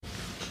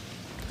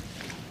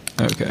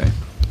Okay.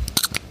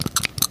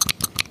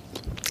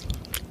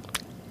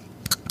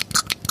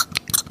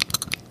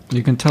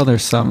 You can tell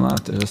there's some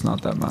left. There's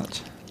not that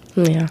much.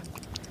 Yeah.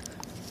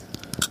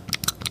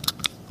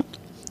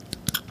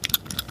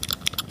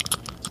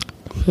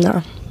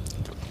 No.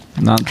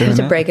 Not I doing have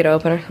to it? break it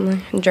open or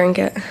something and drink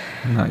it.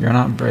 No, you're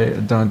not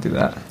brave. Don't do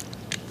that.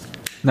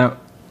 No.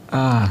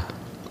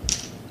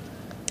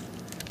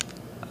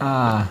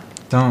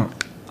 Don't.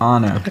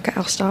 Honor. Okay,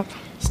 I'll stop.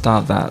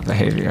 Stop that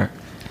behavior.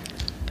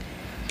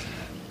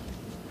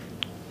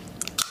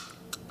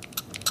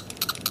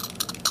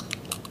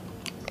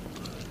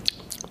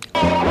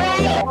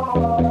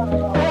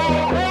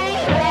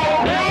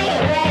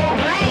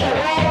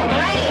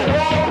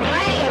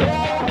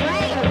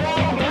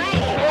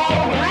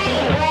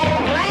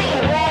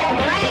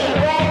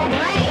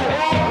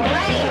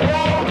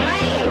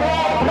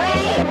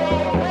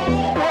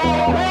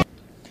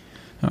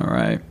 All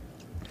right.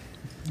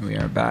 We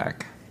are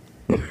back.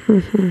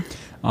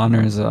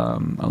 Honor's a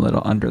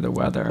little under the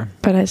weather.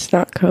 But it's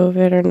not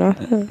COVID or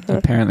nothing.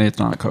 Apparently it's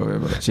not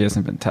COVID, but she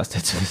hasn't been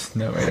tested, so there's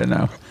no way to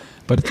know.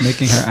 But it's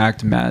making her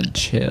act mad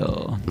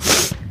chill.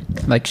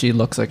 Like she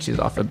looks like she's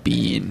off a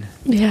bean.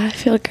 Yeah, I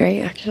feel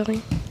great,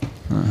 actually.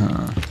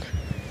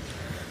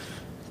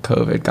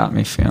 COVID got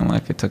me feeling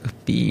like I took a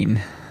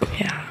bean.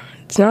 Yeah,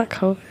 it's not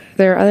COVID.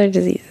 There are other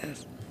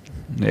diseases.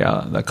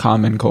 Yeah, the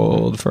common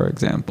cold, for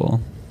example.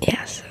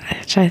 Yes,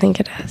 which I think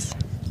it is.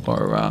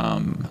 Or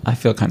I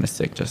feel kind of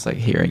sick just like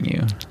hearing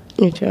you.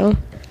 You too?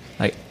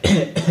 Like,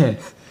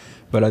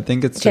 but I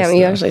think it's just... Damn,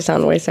 you actually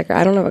sound way sicker.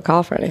 I don't have a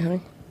cough or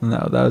anything.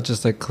 No, that was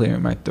just like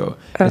clearing my throat.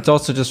 Oh. It's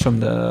also just from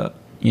the,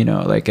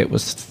 like it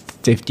was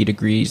 50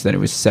 degrees, then it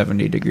was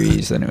 70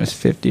 degrees, then it was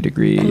 50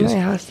 degrees. In my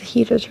house, the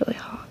heat is really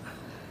hot.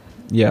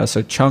 Yeah,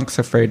 so Chunk's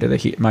afraid of the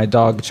heat. My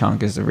dog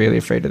Chunk is really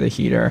afraid of the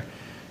heater.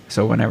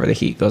 So whenever the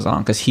heat goes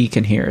on, because he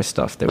can hear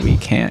stuff that we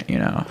can't,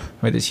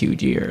 with his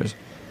huge ears.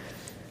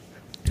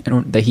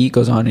 And the heat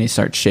goes on and he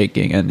starts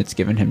shaking, and it's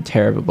giving him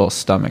terrible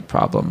stomach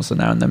problems. So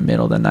now in the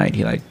middle of the night,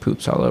 he like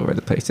poops all over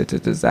the place. It's a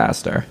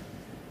disaster.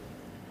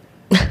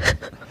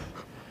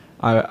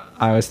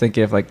 I was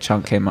thinking if like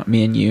Chunk came up,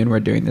 me and Yoon were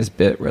doing this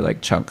bit where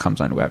like Chunk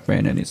comes on Wet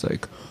Brain and he's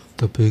like,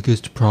 the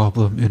biggest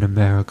problem in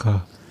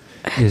America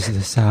is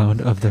the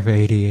sound of the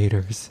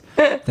radiators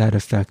that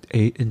affect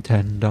 8 and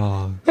 10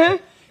 dogs.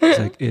 It's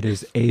like, it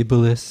is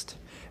ableist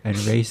and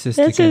racist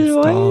That's against his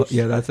dogs. voice?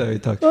 Yeah, that's how he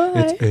talks. Why?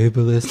 It's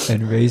ableist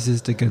and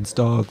racist against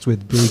dogs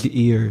with big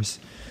ears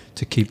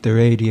to keep the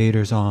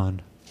radiators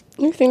on.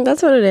 You think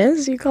that's what it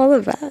is? You call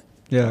the vet?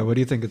 Yeah, what do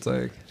you think it's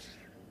like?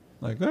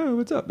 Like, oh,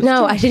 what's up? It's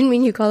No, Chunk. I didn't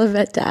mean you call the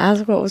vet to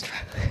ask what was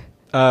wrong.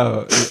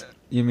 Oh,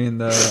 you mean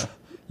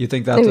you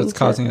think that's I mean, what's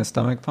causing a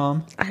stomach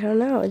palm? I don't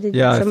know. Did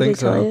Yeah, I somebody think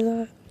tell so. you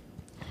that?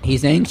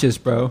 He's anxious,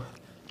 bro.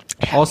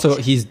 Also,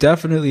 he's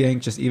definitely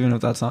anxious, even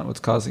if that's not what's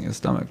causing his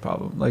stomach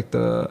problem. Like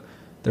the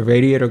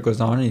radiator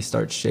goes on and he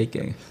starts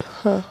shaking.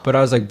 Huh. But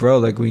I was like, bro,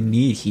 like we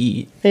need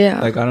heat.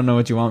 Yeah. Like I don't know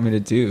what you want me to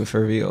do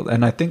for real.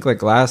 And I think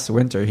like last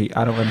winter,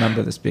 I don't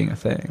remember this being a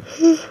thing.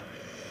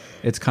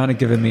 It's kind of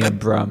giving me a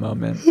bruh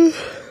moment.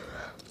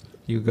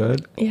 You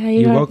good? Yeah,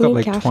 you got woke up me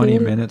like caffeine. 20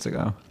 minutes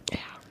ago. Yeah.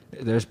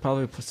 There's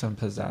probably some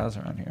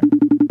pizzazz around here.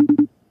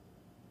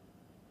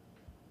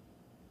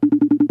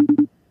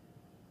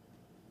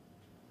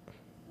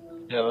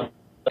 Yeah.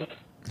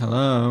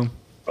 Hello.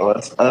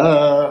 What's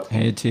up?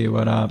 Hey T,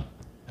 what up?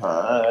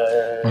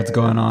 Hi. What's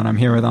going on? I'm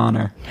here with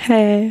Honor.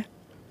 Hey.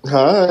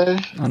 Hi.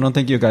 I don't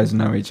think you guys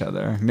know each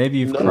other. Maybe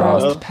you've No.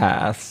 crossed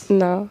paths.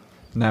 No.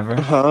 Never.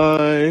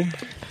 Hi.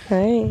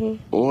 Hey.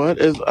 What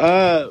is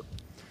up?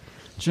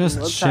 Just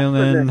What's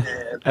chilling.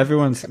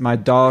 happening? My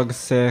dog's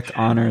sick.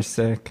 Honor's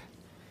sick.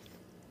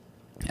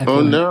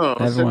 Oh no.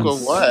 Sick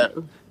everyone's- of what?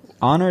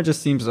 Honor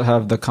just seems to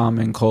have the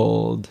common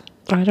cold.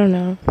 I don't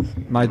know.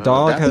 My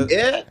dog has. That's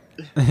it?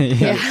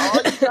 Yeah.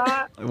 All you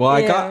got? Well,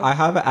 Yeah. I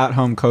have an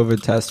at-home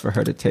COVID test for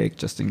her to take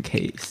just in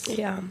case.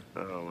 Yeah.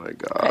 Oh my I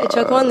god.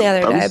 took one the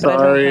other day, I'm but I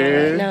don't have sorry.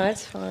 it. No,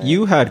 it's fine.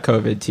 You had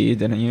COVID, T,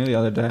 didn't you, the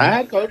other day? I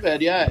had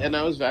COVID, yeah, and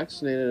I was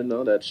vaccinated and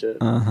all that shit.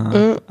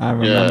 Uh-huh. I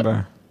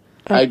remember.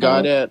 I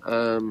got it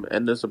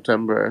end of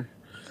September.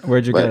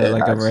 Where'd you But get it? it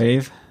Like a has-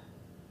 rave?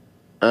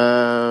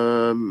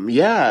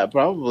 Yeah,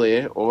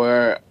 probably.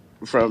 Or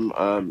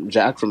from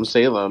Jack from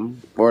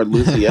Salem or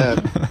Lucien.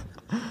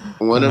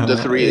 One of the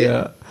three.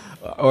 Yeah.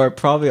 Or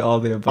probably all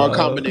the above. Or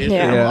combination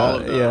Yeah. of all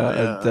of them.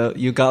 Yeah.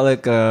 You got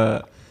like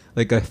a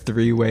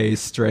 3-way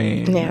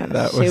strain. Yeah,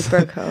 That was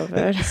super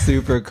COVID.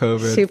 super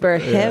COVID. Super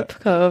Yeah. hip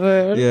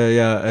COVID.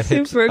 Yeah.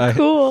 Super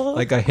cool.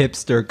 Like a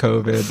hipster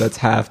COVID that's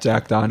half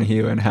Jack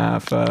Donahue and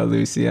half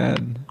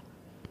Lucien.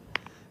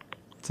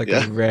 It's like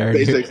Yeah, a rare.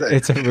 basically.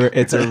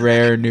 It's a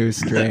rare new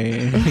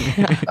strain.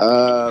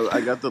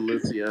 I got the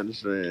Lucien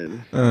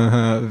strain.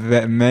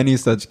 Many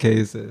such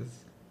cases.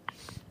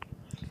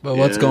 But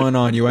what's Yeah. going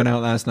on? You went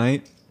out last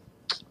night?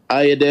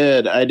 I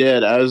did.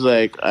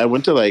 I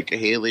went to like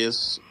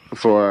Haley's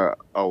for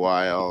a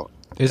while.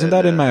 Isn't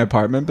that in my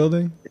apartment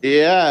building?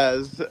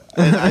 Yes,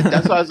 and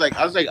that's why I was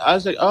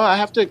like, oh, I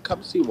have to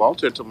come see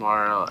Walter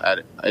tomorrow.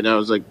 And I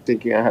was like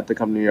thinking I had to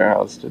come to your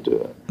house to do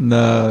it.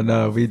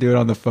 No, we do it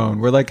on the phone.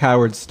 We're like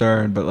Howard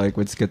Stern, but like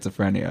with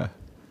schizophrenia.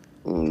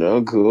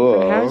 No,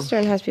 cool. Howard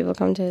Stern has people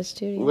come to his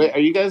studio. Wait, are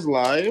you guys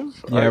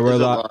live? Yeah, Or we're is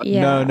it live.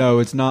 Yeah. No,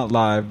 it's not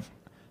live.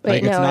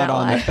 Wait, Like, no, it's not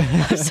on live.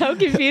 it. I'm so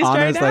confused right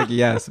Anna's now. like,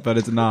 yes, but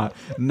it's not.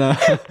 No,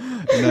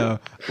 no.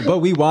 But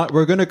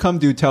we're gonna come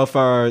do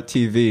Telfar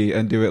TV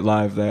and do it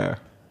live there.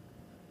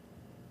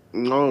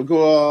 Oh,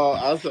 cool.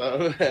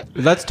 Awesome.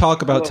 Let's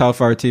talk about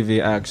Telfar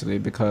TV actually,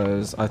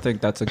 because I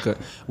think that's a good.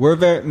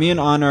 Me and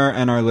Honor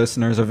and our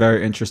listeners are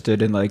very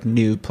interested in like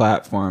new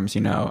platforms.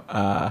 You know,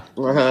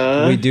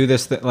 we do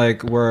this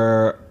like we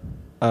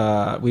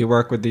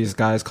work with these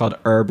guys called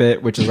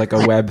Urbit, which is like a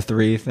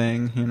Web3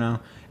 thing. You know,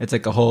 it's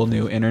like a whole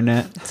new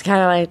internet. It's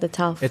kind of like the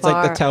Telfar. It's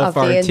like the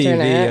Telfar of the TV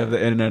internet. of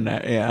the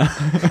internet.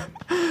 Yeah,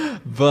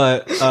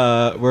 but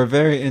we're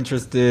very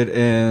interested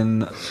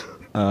in.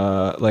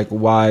 Like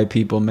why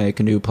people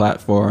make new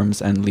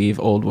platforms and leave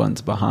old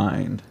ones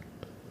behind.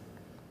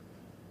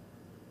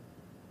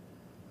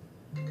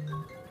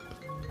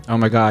 Oh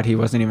my God, he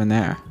wasn't even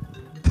there.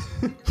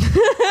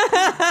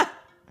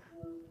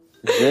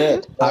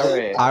 Shit.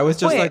 Sorry. I was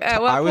just Wait, like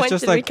at what I was point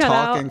just did we like cut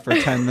talking out? for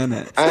 10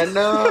 minutes. I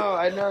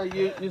know.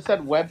 You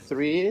said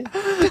Web3.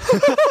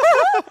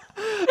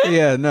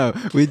 Yeah, no,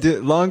 we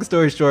do. Long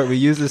story short, we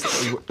use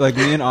this. Like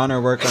me and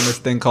Honor work on this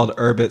thing called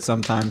Urbit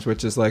sometimes,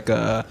 which is like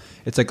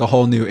it's like a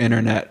whole new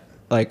internet,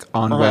 like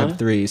on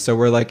Web3. So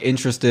we're like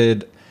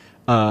interested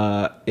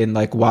in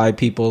like why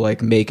people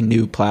like make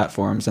new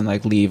platforms and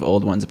like leave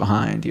old ones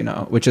behind. You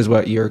know, which is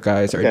what your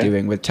guys are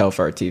doing with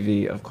Telfar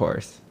TV, of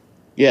course.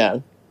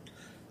 Yeah.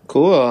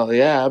 Cool.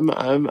 Yeah,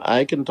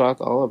 I can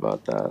talk all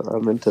about that.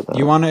 I'm into that.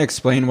 You want to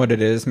explain what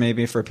it is,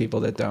 maybe, for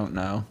people that don't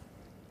know?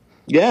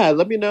 Yeah,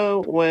 let me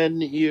know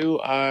when you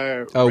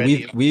are. Oh,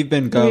 ready. we've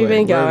been going. We've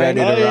been We're going. ready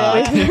to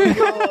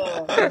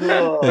rock.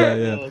 Cool.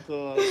 Yeah.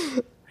 Cool.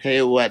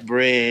 Hey, wet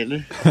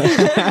brain.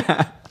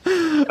 That's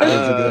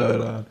a good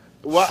one.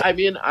 Well, I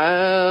mean,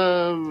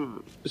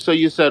 so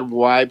you said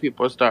why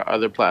people start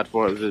other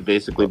platforms is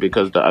basically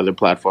because the other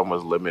platform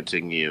was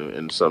limiting you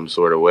in some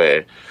sort of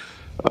way,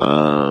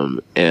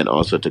 and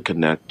also to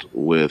connect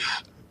with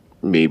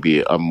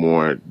maybe a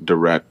more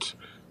direct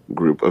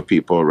group of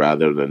people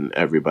rather than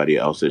everybody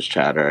else's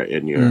chatter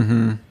in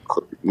your,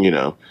 you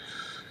know.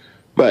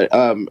 But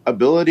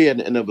ability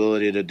and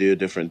inability to do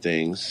different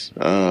things,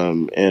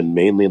 and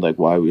mainly like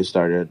why we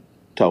started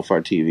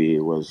Telfar TV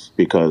was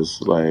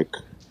because like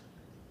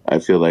I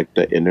feel like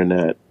the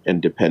internet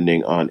and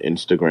depending on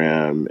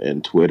Instagram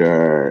and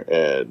Twitter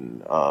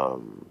and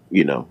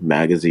you know,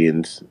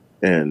 magazines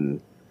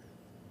and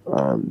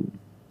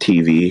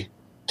TV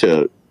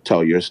to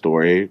tell your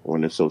story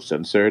when it's so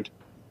censored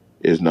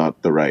is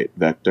not the right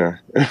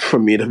vector for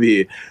me to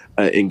be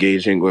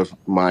engaging with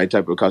my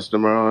type of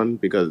customer on,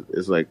 because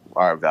it's like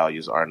our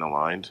values aren't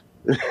aligned.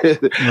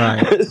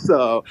 Right.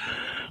 So,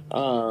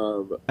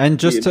 and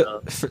just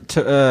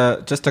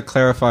to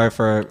clarify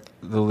for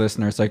the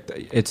listeners, like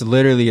it's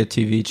literally a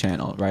TV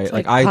channel, right? It's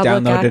like like I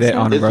downloaded public it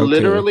on it's Roku.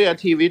 literally a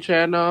TV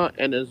channel,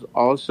 and is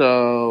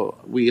also,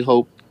 we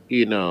hope,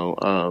 you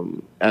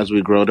know, as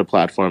we grow the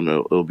platform,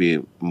 it'll be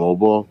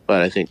mobile.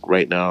 But I think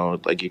right now,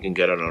 like you can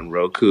get it on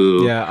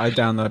Roku. Yeah, I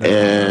downloaded it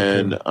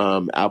and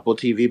on Roku. Apple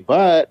TV,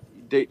 but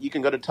you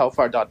can go to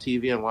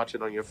telfar.tv and watch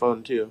it on your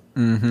phone too.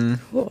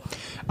 Cool.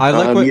 I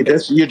like what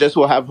you just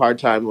will have hard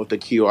time with the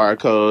QR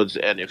codes,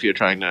 and if you're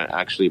trying to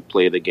actually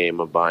play the game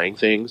of buying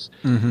things.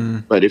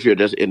 But if you're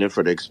just in it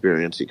for the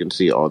experience, you can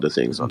see all the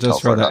things on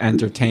just for the telfar.tv.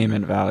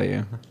 entertainment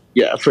value.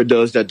 Yeah, for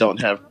those that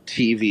don't have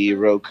TV,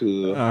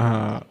 Roku,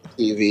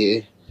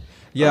 TV.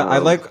 Yeah, I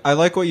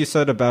like what you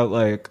said about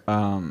like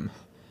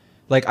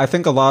I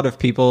think a lot of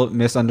people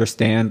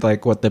misunderstand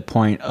like what the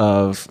point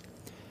of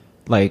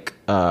like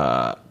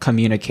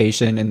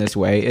communication in this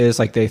way is.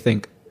 Like they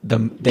think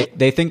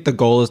they think the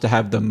goal is to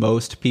have the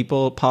most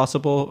people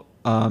possible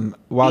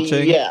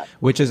watching,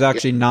 which is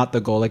actually not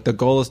the goal. Like the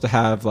goal is to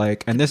have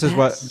like, and this is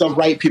what The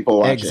right people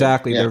watching.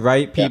 exactly the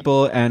right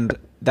people, and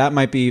that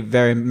might be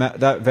very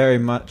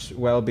much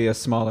well be a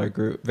smaller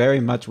group. Very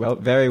might well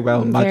be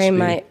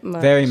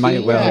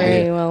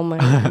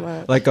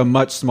like a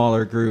much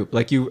smaller group.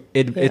 Like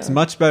it's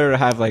much better to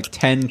have like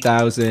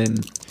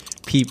 10,000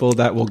 people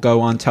that will go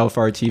on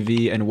Telfar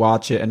TV and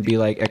watch it and be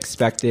like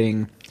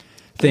expecting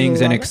things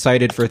and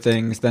excited for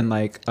things than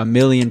like 1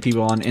 million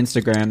people on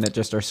Instagram that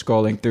just are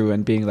scrolling through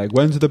and being like,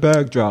 when's the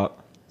bag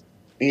drop?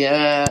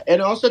 Yeah,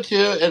 and also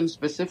too, and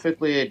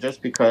specifically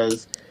just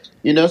because,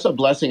 you know, it's a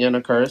blessing and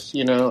a curse,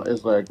 you know,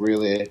 is like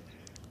really,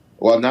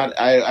 well, not,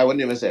 I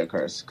wouldn't even say a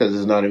curse because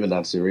it's not even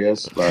that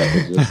serious, but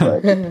it's just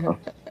like, you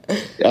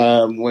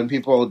know, when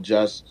people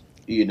just,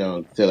 you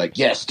know, they're like,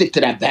 yeah, stick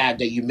to that bag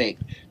that you make,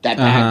 that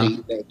bag that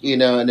you make, you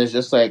know, and it's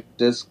just like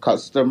this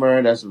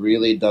customer that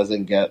really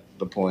doesn't get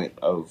the point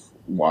of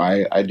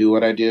why I do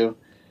what I do,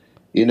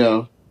 you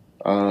know,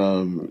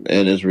 and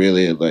it's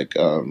really like,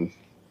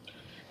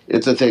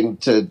 it's a thing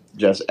to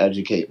just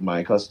educate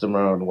my customer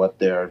on what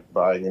they're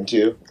buying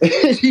into.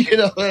 You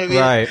know what I mean?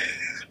 Right.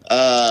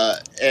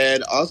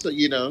 And also,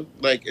 you know,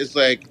 like it's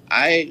like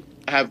I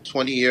have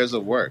 20 years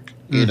of work.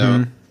 You know,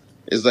 Mm-hmm.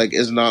 it's like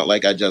it's not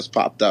like I just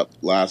popped up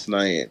last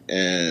night,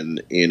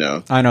 and you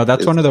know, I know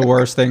that's it's one of the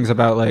worst things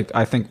about, like,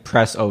 I think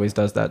press always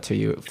does that to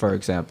you. For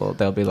example,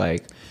 they'll be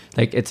like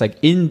it's like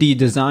indie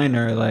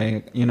designer,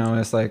 like, you know,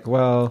 it's like,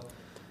 well,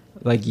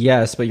 like,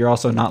 yes, but you're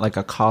also not like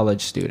a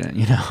college student,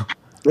 you know.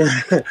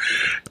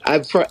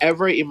 I'm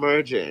forever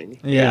emerging.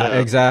 You Yeah, know?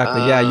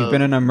 exactly. Yeah, you've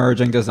been an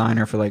emerging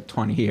designer for like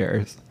 20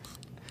 years,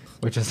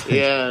 which is like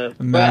Yeah,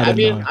 but mad I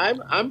mean, annoying.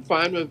 I'm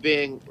fine with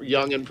being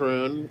young and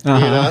prune, you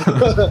know,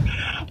 Uh-huh.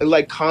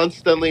 like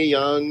constantly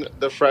young,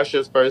 the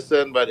freshest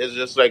person. But it's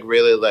just like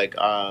really like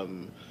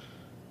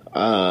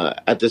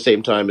at the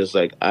same time, it's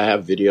like I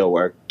have video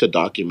work to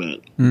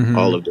document all Hmm.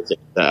 of the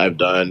things that I've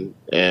done,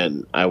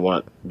 and I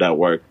want that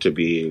work to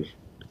be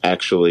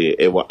actually.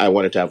 I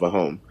want it to have a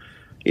home.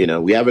 You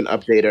know, we haven't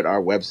updated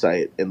our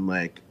website in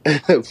like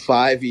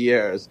 5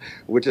 years,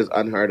 which is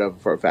unheard of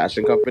for a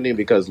fashion company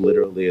because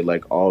literally,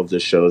 like, all of the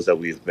shows that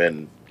we've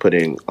been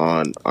putting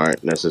on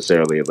aren't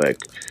necessarily like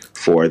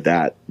for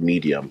that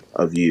medium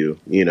of you,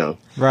 you know.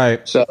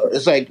 Right. So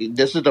it's like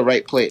this is the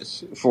right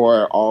place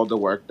for all the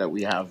work that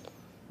we have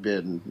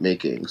been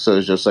making. So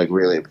it's just like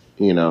really,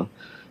 you know,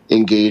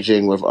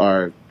 engaging with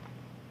our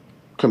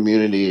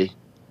community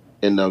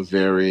in a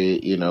very,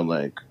 you know,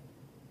 like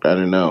I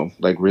don't know,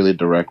 like really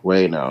direct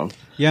way now.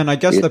 Yeah, and I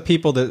guess Yeah. the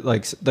people that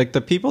like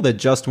the people that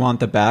just want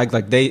the bag,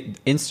 like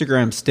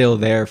Instagram's still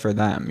there for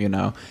them, you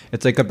know.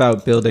 It's like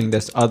about building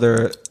this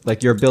other,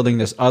 like, you're building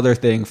this other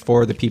thing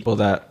for the people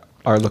that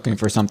are looking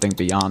for something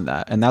beyond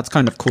that. And that's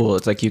kind of cool.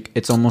 It's like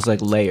it's almost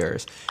like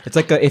layers. It's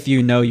like a if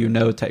you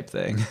know type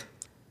thing. Yeah.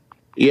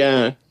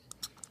 Yeah.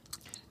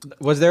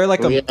 Was there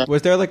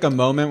like a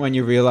moment when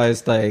you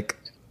realized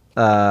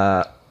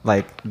uh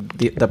like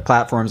the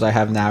platforms I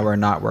have now are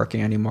not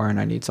working anymore and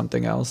I need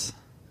something else?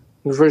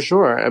 For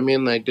sure. I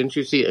mean, like, didn't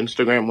you see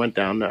Instagram went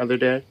down the other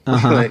day?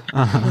 Uh-huh.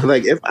 Uh-huh.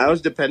 Like if I was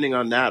depending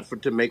on that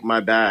to make my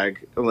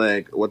bag,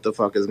 like, what the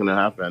fuck is gonna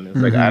happen? It's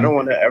like I Mhm. don't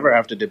want to ever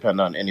have to depend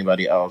on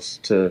anybody else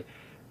to,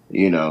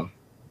 you know,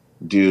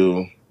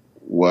 do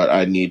what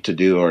I need to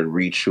do or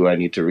reach who I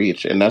need to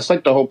reach. And that's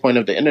like the whole point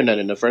of the internet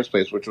in the first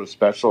place, which was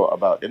special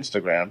about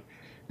Instagram,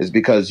 is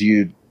because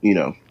you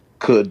know,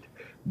 could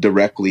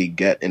directly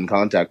get in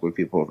contact with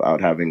people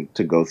without having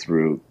to go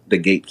through the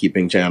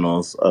gatekeeping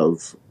channels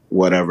of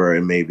whatever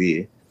it may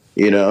be,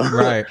 you know?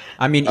 Right.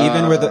 I mean,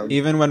 um,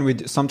 even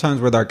when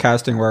sometimes with our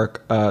casting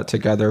work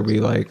together,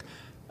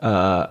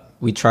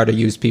 we try to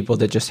use people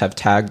that just have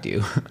tagged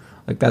you.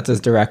 Like, that's as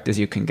direct as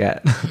you can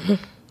get.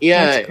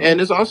 yeah, That's cool.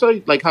 and it's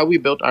also like how we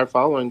built our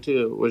following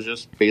too, was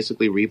just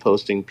basically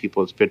reposting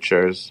people's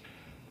pictures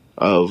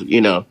of, you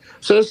know.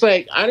 So it's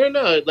like I don't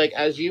know, like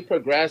as you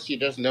progress you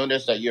just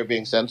notice that you're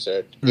being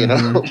censored, you know.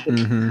 Mhm.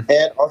 Mhm.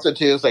 And also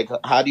too, it's like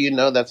how do you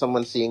know that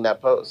someone's seeing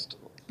that post,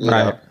 you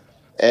Right. know?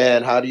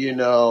 And how do you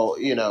know,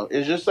 you know,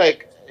 it's just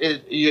like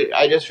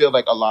I just feel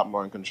like a lot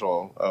more in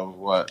control of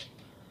what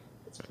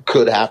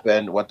could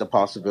happen, what the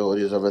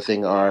possibilities of a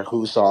thing are,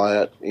 who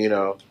saw it, you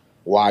know,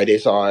 why they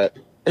saw it.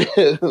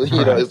 You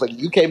know, Right. it's like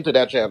you came to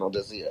that channel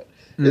to see it.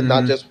 It's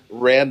not Mhm. just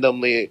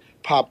randomly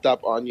popped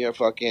up on your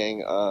fucking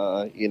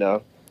you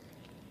know,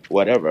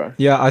 whatever.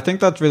 Yeah, I think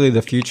that's really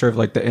the future of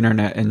like the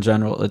internet in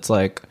general. It's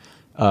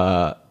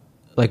uh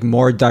like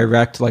more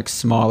direct, like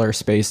smaller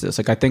spaces.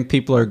 Like, I think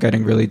people are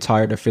getting really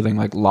tired of feeling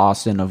like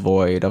lost in a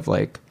void of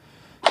like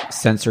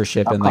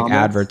censorship and like Comments.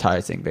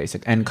 advertising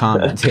basic and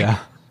comments. Yeah.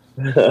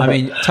 I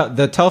mean,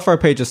 the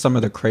Telfar page is some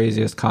of the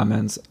craziest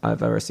comments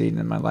I've ever seen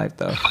in my life,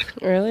 though.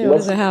 Really? What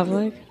does it have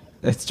like?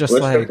 It's just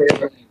What's your like,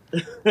 favorite?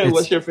 it's,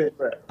 What's your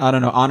favorite? I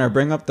don't know. Honor,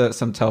 bring up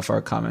some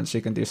Telfar comments.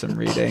 She can do some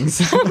readings.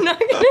 I'm not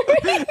gonna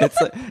read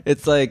it.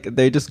 It's like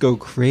they just go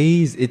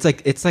crazy. It's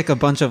like a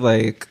bunch of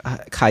like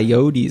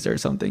coyotes or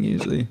something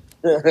usually.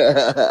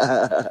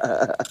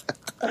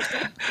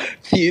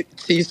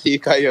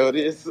 TC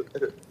Coyotes.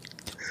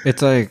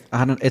 It's like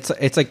I don't.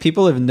 It's like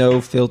people have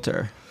no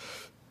filter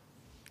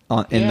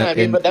on Yeah, I mean, but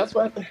in the that's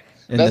what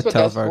that's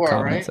Telfar for,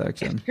 comment right?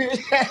 section.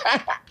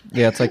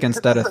 Yeah, it's like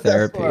instead of That's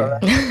what that's therapy.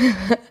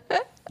 for,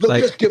 right? Look,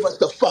 Like, just give us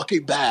the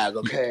fucking bag,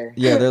 okay?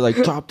 yeah, they're like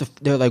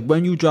they're like,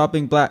 when you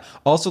dropping black.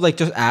 Also, like,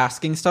 just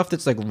asking stuff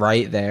that's like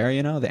right there,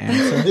 you know, the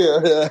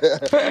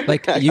answer.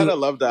 Like, I kind of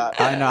love that.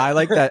 I know, I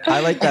like that. I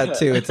like that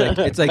too. It's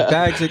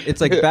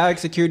like bag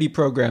security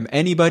program.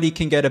 Anybody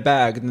can get a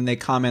bag, and then they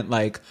comment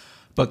like,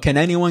 but can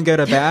anyone get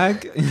a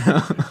bag? You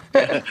know?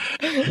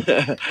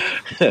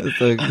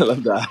 It's like, I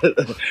love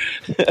that.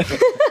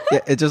 yeah,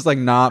 it's just like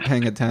not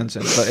paying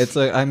attention. But it's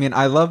like, I mean,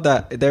 I love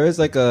that there is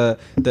like the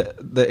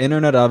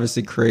internet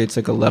obviously creates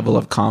like a level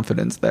of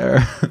confidence there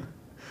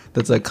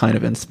that's like kind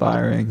of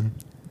inspiring.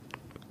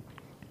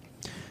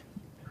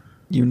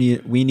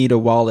 We need a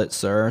wallet,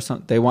 sir.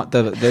 They want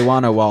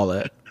a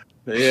wallet.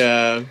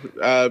 Yeah,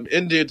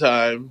 in due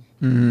time.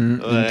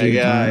 Indeed,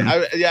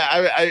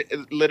 I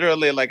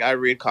literally like I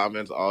read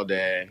comments all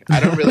day. I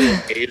don't really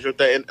engage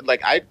with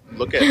like I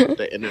look at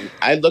the internet.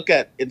 I look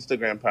at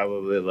Instagram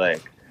probably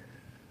like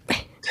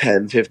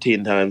 10,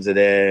 15 times a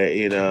day.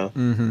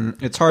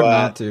 It's hard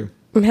not to.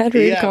 I had to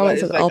read but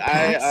comments it's with all like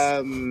caps.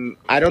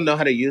 I don't know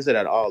how to use it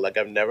at all. Like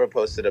I've never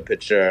posted a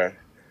picture.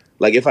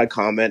 Like if I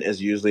comment,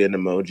 it's usually in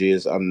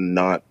emojis. I'm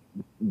not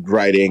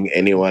writing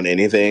anyone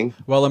anything.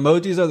 Well,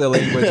 emojis are the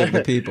language of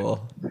the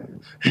people.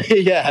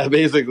 Yeah,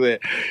 basically,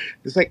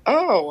 it's like,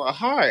 oh, a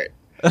heart.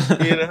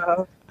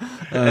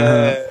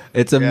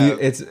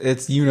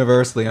 It's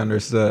universally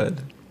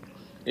understood.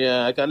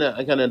 Yeah, I kind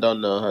of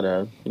don't know how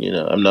to.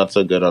 I'm not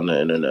so good on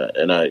the internet,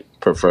 and I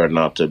prefer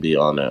not to be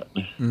on it.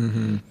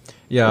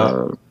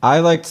 Yeah, I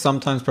like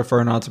sometimes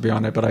prefer not to be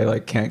on it, but I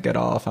like can't get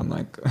off. I'm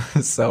like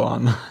so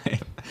online.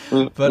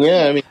 But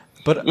yeah, I mean.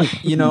 But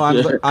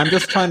I'm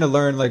just trying to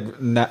learn.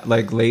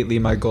 Like lately,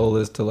 my goal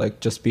is to like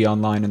just be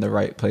online in the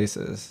right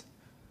places.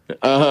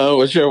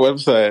 What's your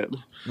website?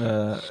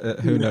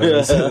 Who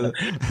knows?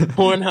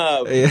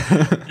 Pornhub.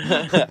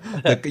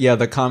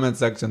 The comment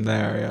section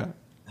there.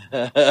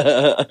 Yeah.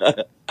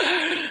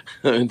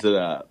 Into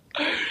that.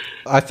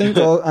 I think.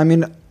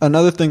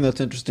 Another thing that's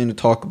interesting to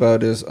talk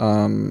about is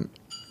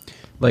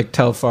like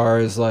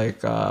Telfar is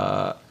like.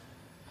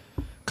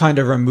 Kind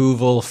of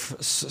removal,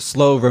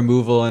 slow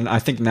removal, and I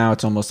think now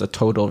it's almost a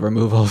total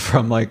removal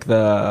from like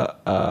the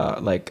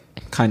like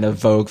kind of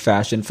Vogue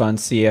Fashion Fund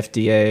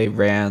CFDA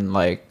ran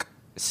like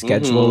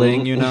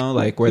scheduling,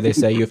 like where they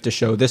say you have to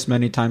show this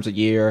many times a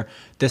year,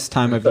 this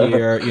time of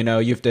year, you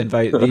have to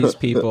invite these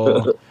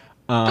people,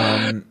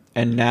 and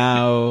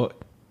now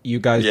you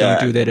guys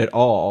don't do that at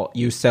all.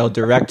 You sell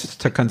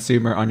direct to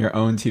consumer on your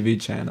own TV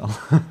channel.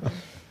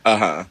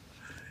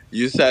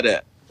 You said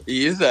it.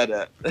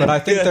 But I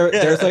think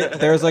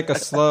there's like a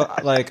slow,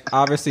 like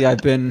obviously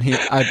I've been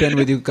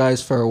with you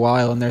guys for a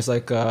while, and there's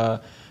like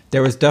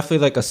there was definitely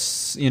like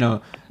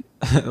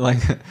like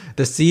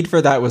the seed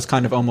for that was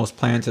kind of almost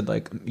planted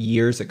like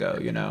years ago,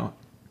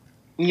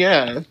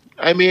 Yeah,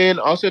 I mean,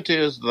 also too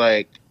is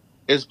like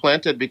it's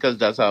planted because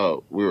that's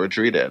how we were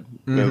treated.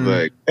 It's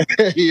like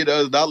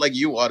it's not like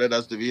you wanted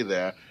us to be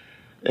there.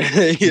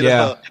 you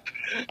know,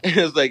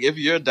 it's like if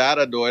you're that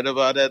annoyed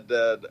about it,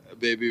 then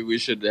maybe we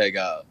should hang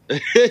out.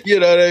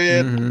 You know what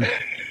I mean?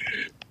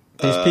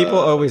 These people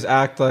always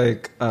act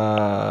like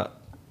they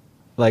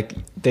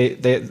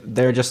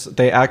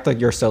act like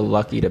you're so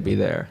lucky to be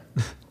there.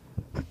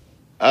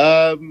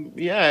 Yeah,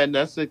 and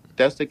that's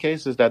the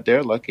case is that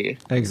they're lucky.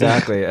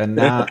 Exactly, and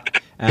now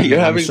you're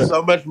having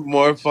so much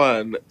more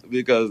fun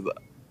because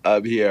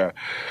I'm here.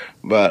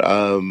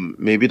 But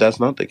maybe that's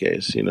not the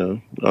case,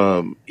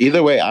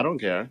 Either way, I don't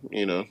care,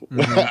 I know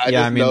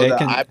that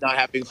I'm not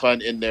having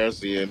fun in their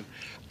scene,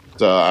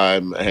 so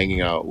I'm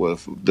hanging out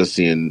with the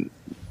scene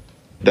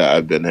that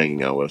I've been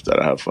hanging out with that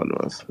I have fun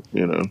with,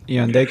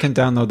 Yeah, and they can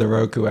download the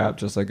Roku app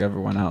just like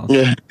everyone else.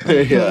 Yeah,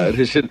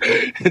 they should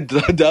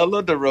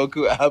download the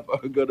Roku app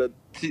or go to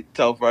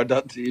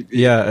telfar.tv.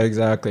 Yeah,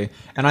 exactly.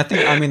 And I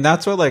think,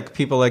 that's what like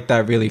people like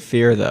that really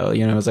fear, though.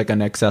 It's like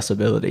an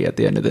accessibility at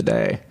the end of the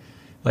day.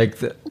 Like,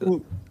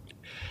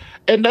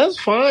 and that's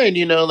fine,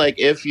 like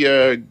if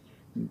you're,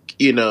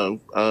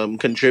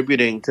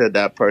 contributing to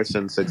that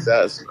person's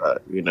success,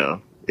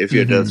 if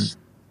you're just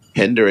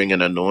hindering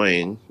and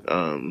annoying,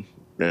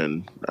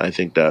 then I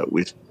think that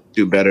we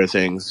do better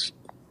things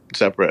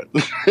separate,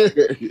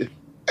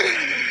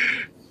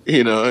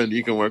 and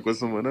you can work with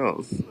someone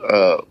else,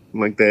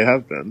 like they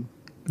have been.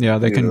 Yeah,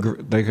 they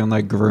can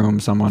like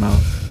groom someone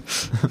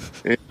else.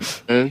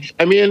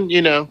 I mean,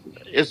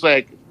 it's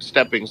like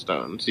stepping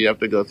stones. You have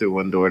to go through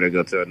one door to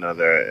go to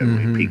another,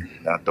 and we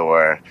peeked that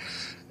door,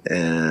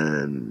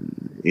 and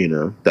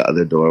the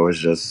other door was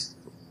just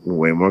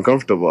way more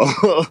comfortable.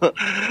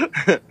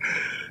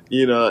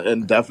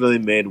 And definitely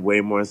made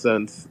way more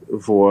sense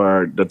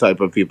for the type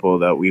of people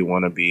that we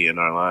want to be in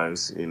our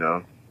lives.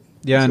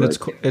 Yeah, and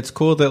it's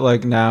cool that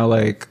like now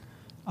like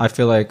I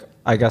feel like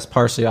I guess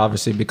partially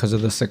obviously because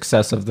of the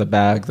success of the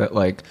bag that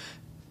like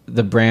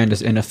the brand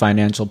is in a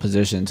financial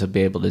position to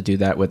be able to do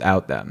that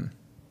without them.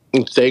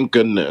 Thank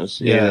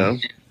goodness. Yeah.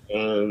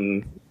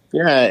 And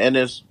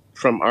it's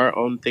from our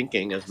own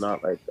thinking. It's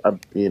not like a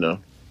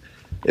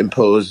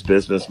imposed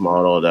business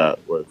model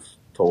that was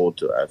told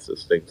to us.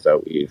 It's things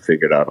that we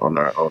figured out on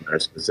our own, are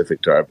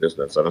specific to our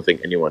business. I don't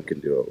think anyone can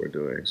do what we're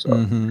doing.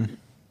 So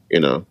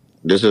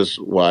this is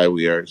why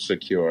we are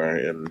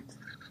secure,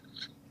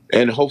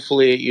 and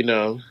hopefully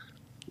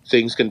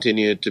things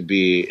continue to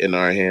be in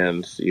our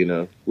hands,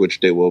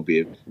 which they will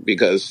be,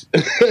 because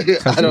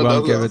I don't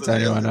won't give it to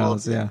anyone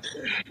else. Yeah.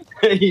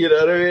 You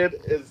know what I mean?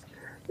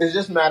 It's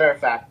just matter of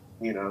fact,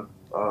 and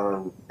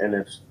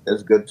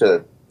it's good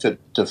to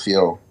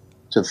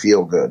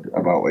feel good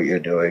about what you're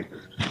doing,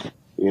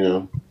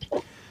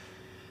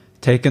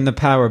 Taking the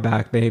power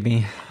back,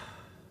 baby.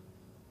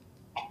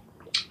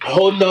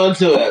 Holding on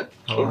to it.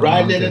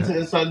 Riding it into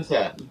the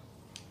sunset.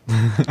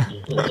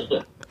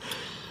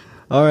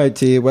 All right,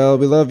 T. Well,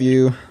 we love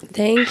you.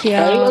 Thank you.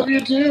 I love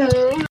you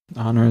too.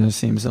 Honor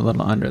seems a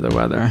little under the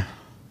weather.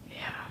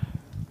 Yeah.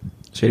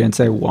 She didn't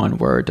say one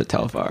word to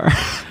Telfar.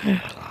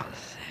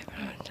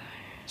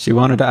 She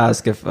wanted to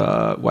ask if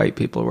white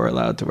people were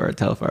allowed to wear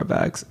Telfar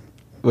bags,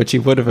 which he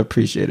would have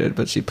appreciated,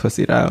 but she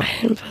pussied out.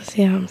 I didn't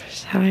pussy out. I'm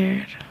just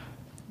tired.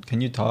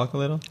 Can you talk a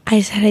little?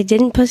 I said I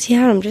didn't pussy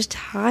out. I'm just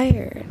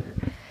tired.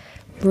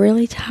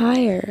 Really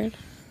tired.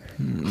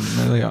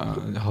 Really,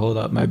 hold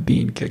up. My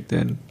bean kicked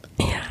in.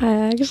 Yeah, I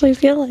actually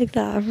feel like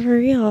that, for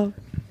real.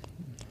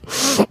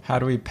 How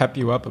do we pep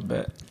you up a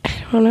bit? I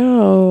don't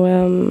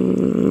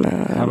know.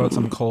 How about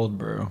some cold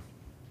brew?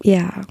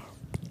 Yeah.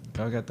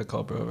 Go get the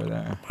cold brew over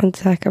there. One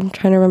sec. I'm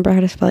trying to remember how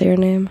to spell your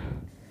name.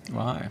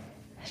 Why?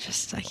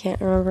 I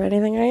can't remember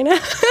anything right now.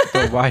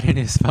 But why didn't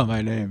you spell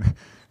my name?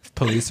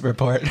 Police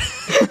report.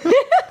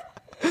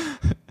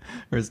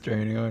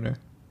 Restraining order.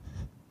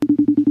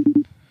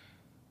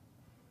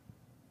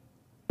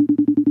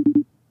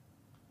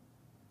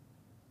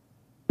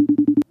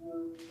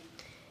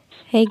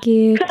 Hey,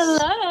 Gooch.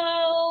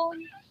 Hello.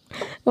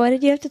 What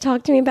did you have to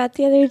talk to me about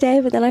the other day,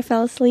 but then I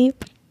fell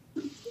asleep?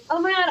 Oh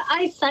my god,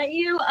 I sent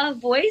you a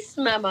voice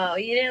memo.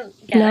 You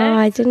didn't get No, it?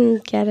 I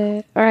didn't get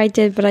it. Or I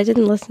did, but I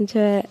didn't listen to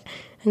it.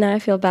 And now I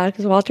feel bad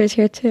because Walter's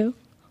here too.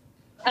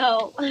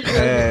 Oh.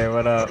 Hey,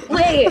 what up?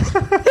 Wait,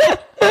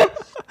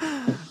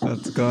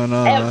 What's going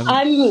on?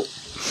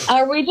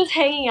 are we just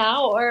hanging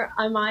out or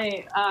am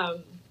I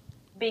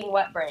being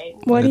wet brain?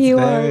 What do It's you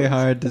very want?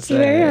 hard to It's say.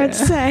 very hard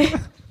to say.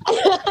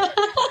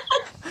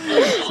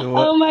 So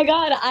what- Oh my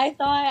god, I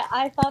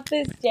thought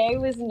this day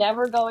was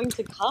never going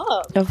to come.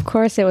 Of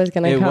course it was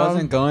going to it come.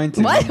 wasn't going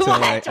to What?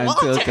 until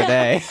Walter?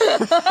 today. No,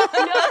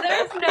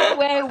 there's no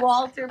way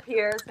Walter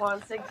Pierce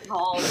wants to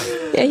call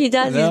me. Yeah, he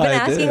does. No, He's been I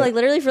asking, did. like,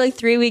 literally for like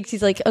 3 weeks.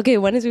 He's like, okay,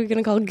 when is we going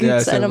to call Goots? Yeah,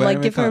 so and I'm when like,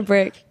 we give her a call-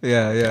 break.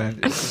 Yeah.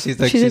 She's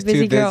like, She's a she's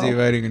busy too busy girl.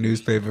 writing a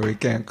newspaper. We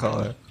can't call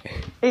her.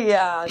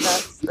 Yeah,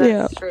 that's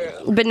Yeah. true.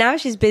 But now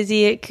she's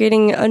busy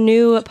creating a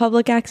new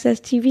public access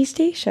TV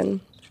station.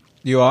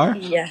 You are?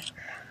 Yeah.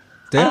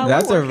 Damn, we're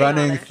that's a working on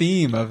running it.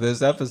 theme of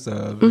this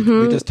episode. Mm-hmm.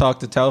 We just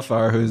talked to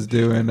Telfar, who's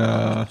doing,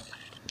 Telfar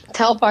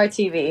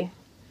TV.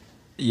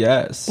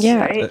 yes. Yeah.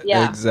 Right?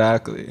 Yeah.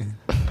 Exactly.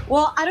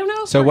 Well, I don't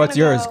know if So we're what's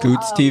gonna yours? go,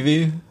 Goots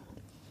TV?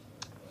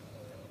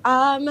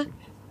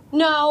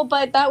 No,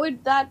 but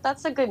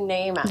that's a good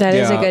name. That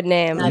is a Yeah. good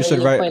name. Now You that should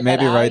write- point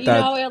maybe out. write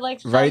that-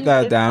 Like Write sums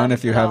that it- down sums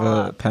if you it have all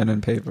a up. pen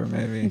and paper,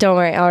 maybe. Don't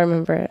worry, I'll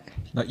remember it.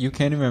 No, you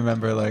can't even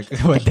remember, like,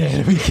 what day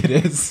of the week it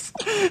is.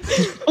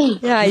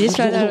 Yeah, I just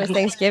found out it was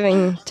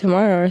Thanksgiving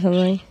tomorrow or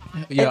something.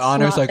 Yeah, It's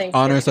Honor's not like,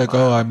 Thanksgiving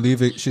oh, I'm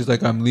leaving. She's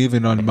like, I'm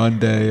leaving on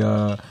Monday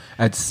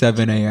at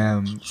 7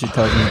 a.m. She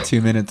told me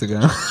 2 minutes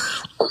ago.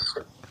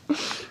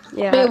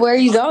 Yeah. Wait, where are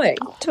you going?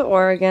 To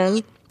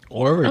Oregon.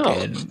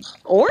 Oregon.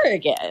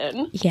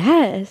 Oregon.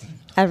 Yes.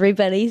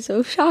 Everybody's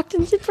so shocked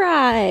and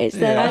surprised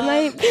that Yeah. I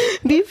might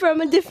be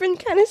from a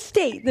different kind of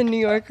state than New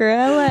York or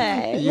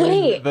LA.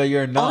 Wait, but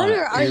you're not.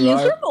 Honor, are you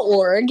from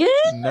Oregon?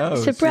 No.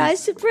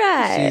 Surprise,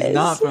 surprise. She's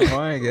not from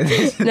Oregon.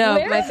 No,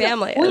 Where- my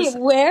family Wait, is.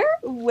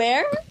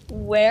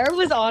 where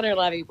was Honor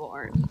Levy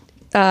born?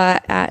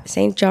 At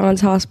St. John's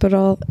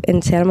Hospital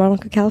in Santa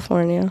Monica,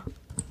 California.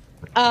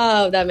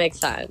 Oh, that makes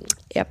sense.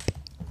 Yep.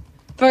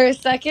 For a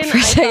second, For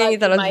a second you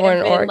thought I was might born have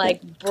in been Oregon.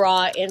 like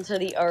brought into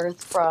the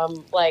earth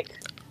from like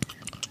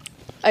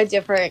a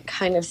different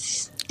kind of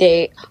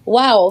state.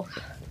 Wow,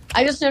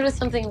 I just noticed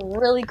something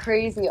really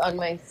crazy on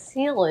my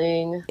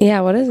ceiling.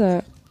 Yeah, what is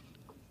it?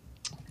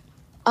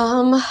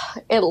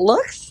 It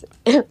looks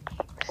it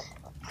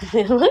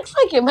looks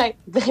like it might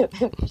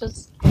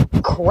just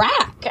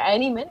crack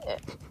any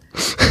minute.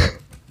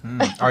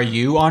 Are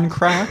you on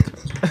crack?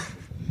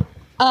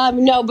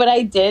 No, but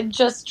I did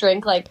just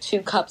drink like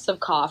 2 cups of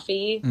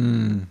coffee.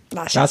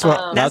 That's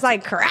what. That's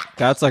like crack.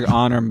 That's like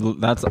honor.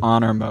 That's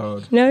honor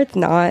mode. No, it's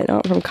not.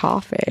 Not from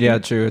coffee. Yeah,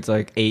 true. It's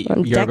like 8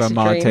 On yerba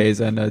Dexedrine. mates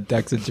and a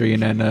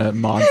Dexedrine and a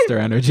Monster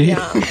Energy.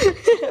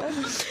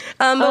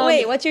 But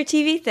wait, what's your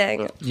TV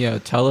thing? Yeah,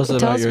 tell us about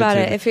Tell us your about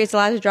TV. it. If it's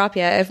allowed to drop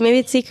yet. If maybe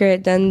it's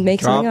secret, then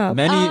make something up.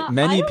 Many I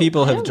don't-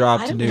 people I have don't-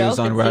 dropped I don't know news if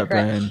on it's Wet secret.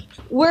 Brain.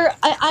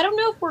 I don't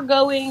know if we're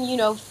going,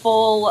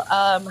 full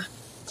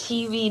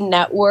TV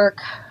network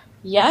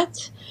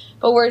yet,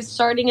 but we're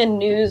starting a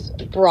news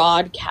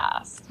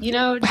broadcast.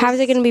 How is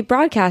it going to be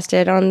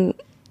broadcasted on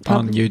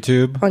On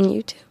YouTube. on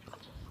YouTube?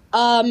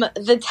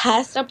 The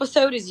test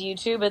episode is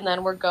YouTube, and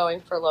then we're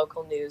going for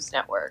local news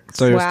networks.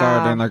 So you're Wow.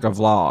 starting like a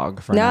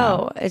vlog for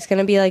No, it's going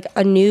to be like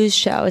a news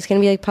show. It's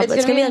going to be like public.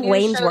 It's going to be a like news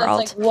Wayne's show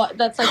World.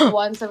 That's like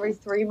once every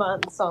 3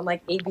 months on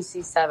like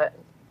ABC7.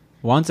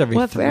 Once every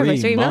What, for every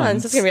 3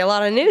 months? It's going to be a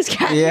lot of news,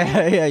 guys.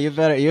 Yeah, you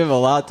have a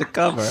lot to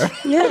cover.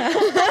 Yeah.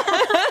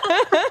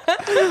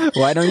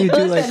 Why don't you do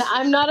Listen, like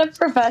I'm not a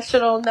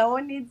professional. No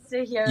one needs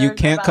to hear. you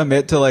can't about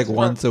commit to like this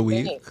once a from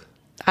week? me.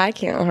 I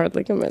can't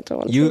hardly commit to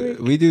once a week.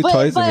 We do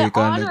twice a week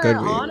on a good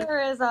week.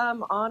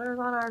 Honor's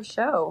on our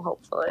show,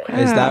 hopefully.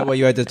 Is that what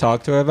you had to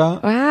talk to her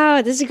about?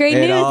 Wow, this is great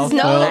news. all This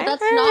is fell- not No, what I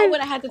that's heard. not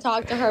what I had to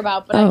talk to her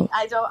about. But Oh.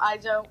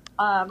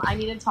 I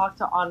need to talk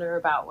to Honor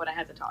about what I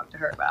had to talk to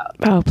her about.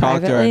 Oh, Talk to her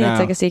privately? now. It's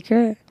like a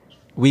secret?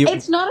 We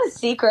It's not a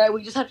secret.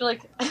 We just have to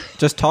like.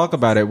 just talk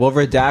about it. We'll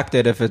redact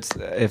it if it's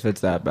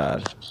that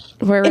bad.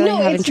 We're really no,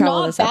 having it's trouble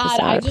not this bad.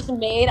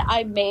 episode.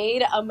 I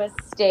made a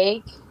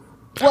mistake.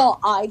 Well,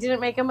 I didn't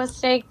make a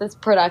mistake. This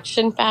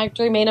production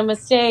factory made a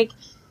mistake.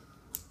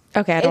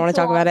 Okay, I don't want It's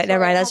to a talk about long it.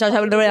 Never mind. That's not.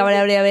 story.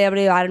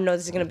 I don't know what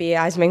this is going to be.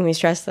 It's making me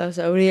stressed, though.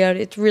 So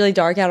it's really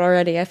dark out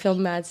already. I feel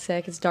mad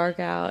sick. It's dark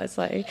out. It's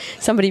like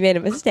somebody made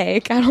a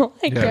mistake. I don't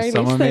like Yeah, hearing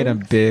someone these made a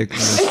things. big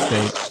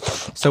mistake.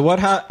 So what?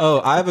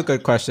 I have a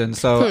good question.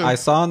 So I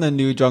saw in the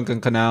new Drunken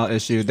Canal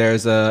issue,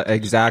 there's a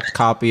exact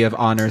copy of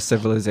Honor's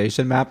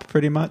civilization map,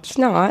 pretty much. It's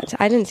not.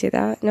 I didn't see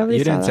that. Nobody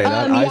You saw didn't say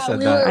that. that. I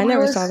said that. I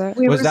never saw that.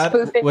 We Was were that-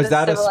 spoofing was the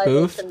that a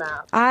spoof? civilization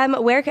map. I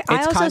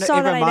also kinda- saw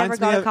it that I never reminds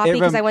me got a of- copy it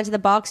because rem- I went to the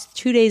box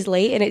 2 days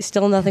late and it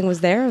still nothing was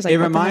there. I was like, It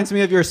what the reminds heck?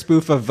 me of your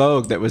spoof of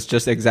Vogue that was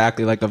just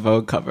exactly like a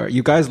Vogue cover.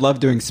 You guys love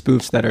doing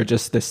spoofs that are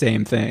just the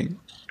same thing.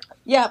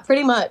 Yeah,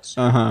 pretty much.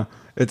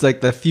 It's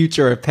like the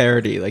future of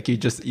parody. Like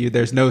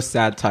there's no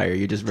satire.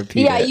 You just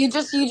repeat Yeah, it. you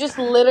just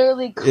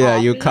literally copy Yeah,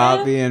 you it.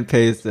 copy and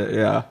paste it.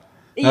 Yeah.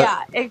 Yeah,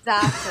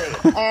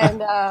 exactly.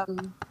 and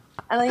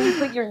then you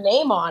put your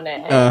name on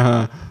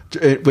it.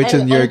 Which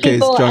in your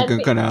case, people- Drunken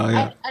and- Canal.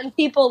 Yeah. and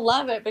people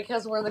love it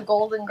because we're the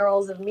golden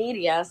girls of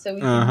media. So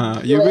we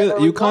can do You whatever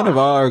we you kind of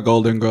want. are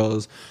Golden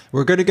Girls.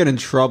 We're gonna get in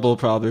trouble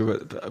probably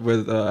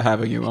with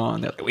having you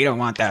on. They're like, we don't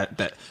want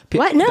that.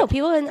 What? No,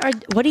 people are.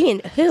 What do you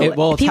mean? Who? It's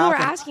People were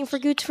happened. asking for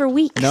Goots for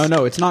weeks.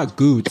 No, it's not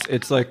Goots.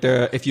 It's like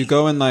if you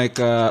go in like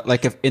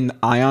if in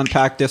Ion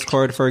Pack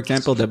Discord, for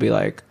example, they'll be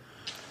like,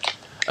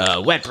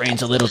 "Wet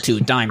Brain's a little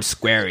too dime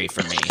squarey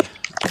for me."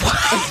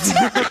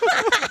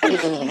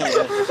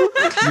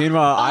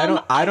 Meanwhile,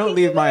 I don't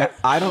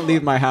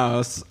leave my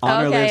house.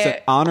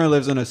 Okay. Honor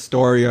lives in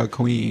Astoria,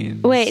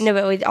 Queens. Wait, no,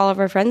 but all of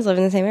our friends live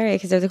in the same area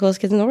because they're the coolest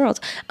kids in the world.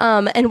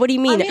 And what do you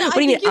mean? I mean, what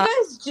do you mean? think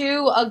you guys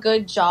do a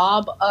good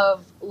job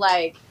of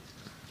like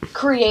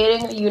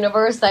creating a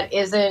universe that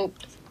isn't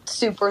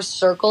super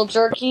circle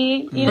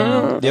jerky. You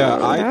know? Yeah,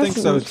 I That's think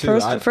so the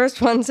too.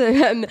 First one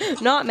to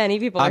not many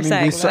people are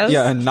saying this.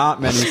 and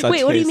not many such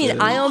Wait, what do you mean?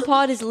 cases. Ion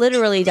Pod is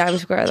literally Dime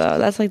Square though.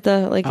 That's like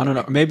the I don't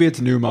know. Maybe it's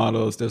New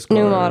Models Discord.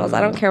 new models.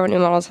 I don't care what new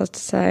models has to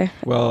say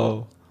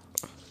Well,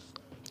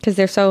 because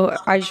they're so.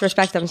 I just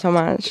respect them so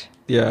much.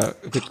 yeah.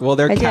 Well,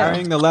 they're I do.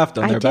 carrying the left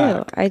on I their do.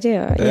 back. I do.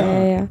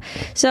 Yeah.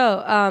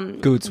 So,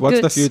 Goots, what's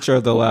the Goots. future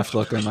of the left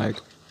looking like?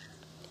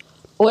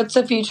 What's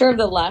the future of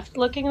the left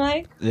looking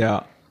like?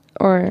 Yeah.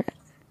 Or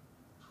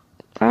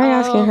why are you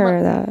asking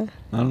her that?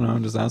 I don't know.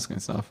 I'm just asking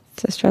stuff.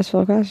 It's a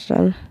stressful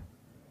question.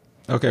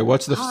 Okay,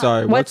 what's the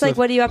sorry? What's like?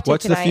 What are you up to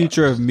What's tonight? the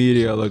future of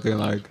media looking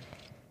like?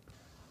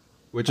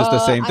 Which is the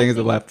same I thing as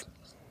the think- left.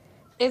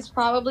 It's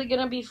probably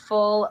gonna be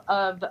full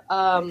of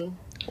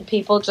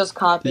people just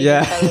copying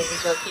Yeah. each other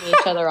and jerking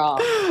each other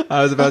off.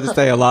 I was about to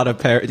say a lot of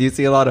do you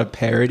see a lot of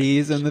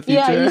parodies in the future?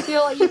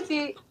 Yeah, you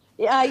see.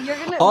 Yeah, you're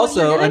gonna.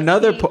 Also, what you're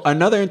gonna see-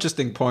 another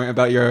interesting point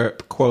about your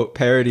quote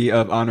parody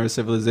of Honor's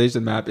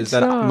civilization map is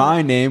that Stop.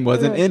 my name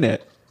wasn't in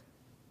it.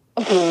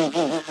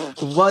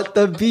 What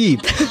the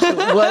beep?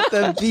 What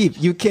the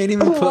beep? You can't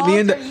even put me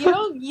in Walter, the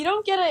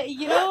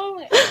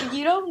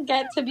you don't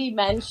get to be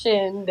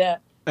mentioned.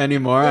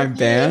 anymore. I'm If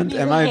banned. you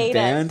Am I hate us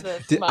banned?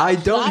 this much. I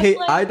don't That's hate.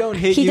 like- I don't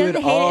hate He you doesn't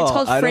at hate all. it. It's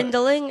called I don't-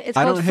 frindling. It's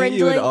I called don't hate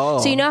you at frindling. all.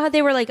 So you know how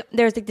they were like,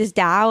 there's like this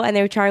DAO, and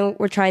they were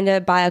trying to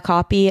buy a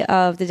copy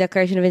of the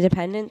Declaration of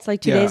Independence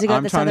like 2 days ago at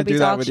I'm the trying to do Sotheby's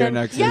that with your auction.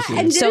 next Yeah, issue.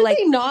 and So, didn't like-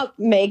 they not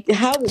make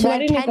how? So Why when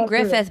didn't it Ken go through?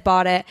 Griffith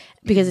bought it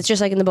because it's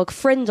just like in the book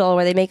Frindle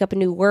where they make up a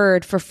new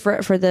word for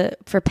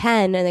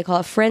pen and they call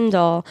it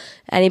frindle.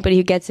 Anybody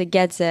who gets it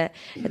gets it.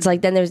 It's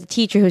like then there's a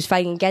teacher who's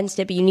fighting against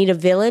it, but you need a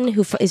villain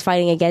who is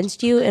fighting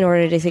against you in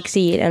order to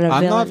succeed. And a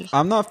villain.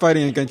 I'm not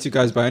fighting against you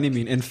guys by any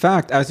means. In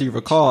fact, as you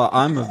recall,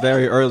 I'm a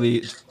very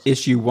early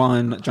issue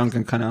 1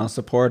 Drunken Canal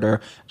supporter.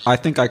 I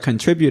think I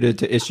contributed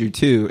to issue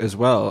 2 as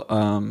well.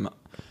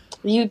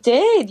 You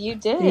did. You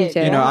did.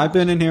 You know, I've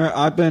been in here.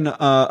 I've been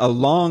a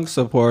long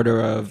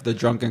supporter of the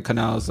Drunken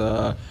Canal's,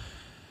 thanks,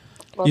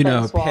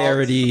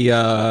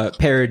 Walt.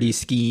 parody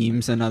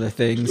schemes and other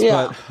things.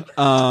 Yeah.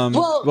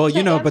 But Well, you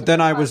to know, answer but then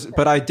the I was, question.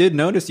 but I did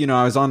notice. You know,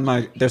 I was on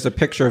there's a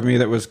picture of me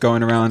that was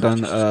going around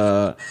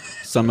on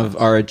some of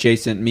our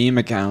adjacent meme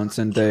accounts,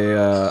 and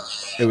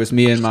it was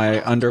me in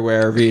my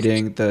underwear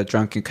reading the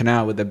Drunken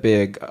Canal with a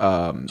big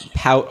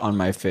pout on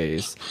my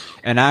face.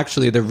 And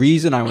actually, the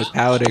reason I was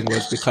pouting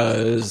was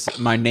because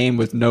my name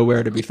was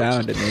nowhere to be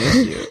found in the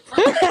issue.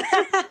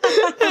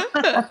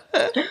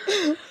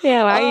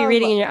 Yeah, why are you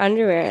reading in your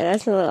underwear?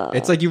 That's a little.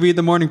 It's like you read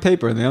the morning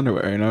paper in the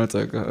underwear, you know? It's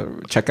like,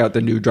 check out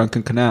the new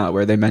Drunken Canal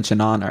where they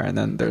mention Honor and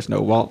then there's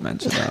no Walt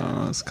mentioned.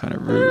 Oh, it's kind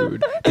of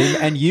rude.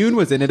 And Yoon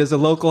was in it as a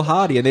local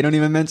hottie and they don't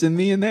even mention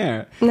me in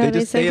there. No,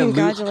 they say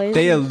congratulations.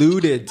 They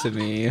alluded to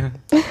me.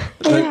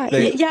 But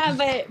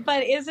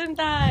isn't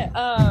that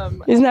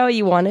Isn't that what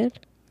you wanted?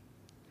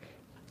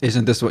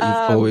 Isn't this what you've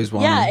always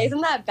wanted? Yeah, isn't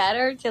that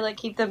better to like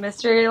keep the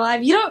mystery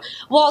alive? You don't,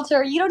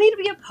 Walter. You don't need to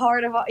be a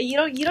part of. You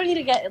don't need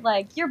to get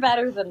like. You're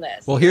better than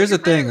this. Well, here's the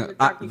You're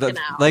better thing. than the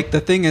Drunken Canal. The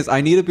thing is,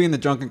 I need to be in the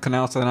Drunken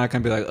Canal so then I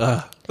can be like,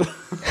 ugh.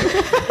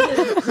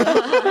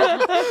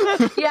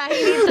 Yeah,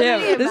 he needs to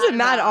be This is a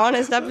mad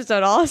honest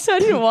episode. All of a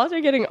sudden, Walter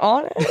getting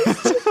honest.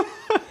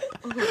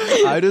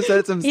 I just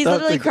had some He's stuff.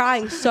 literally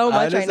crying so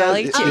much right now.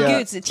 Like,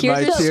 Goots, the tears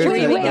my are tears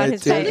streaming are- down my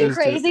his tears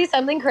face. are-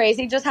 Something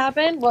crazy just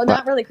happened. Well,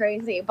 not really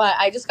crazy, but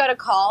I just got a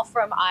call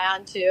from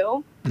Ion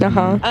 2.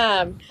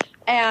 Uh-huh.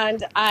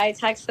 And I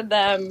texted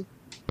them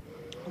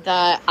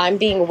that I'm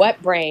being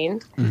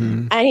wet-brained,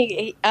 and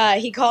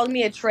he called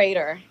me a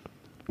traitor.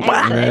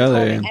 And,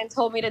 Really? and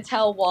told me to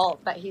tell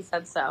Walt that he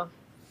said so.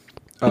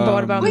 But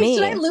what about Wait, me?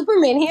 should I loop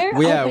him in here?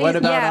 Yeah, Oh, what please.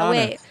 about Yeah, Honor?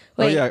 wait.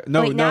 Oh, yeah.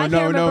 No, Wait, now I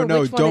can't remember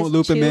which one don't is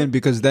loop them two. in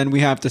because then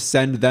we have to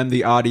send them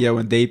the audio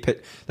and they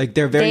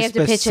they're very They have to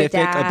pitch it specific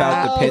down.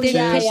 about the Oh, pitches.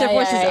 yeah, pitch their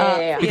voices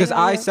up. Because Yeah.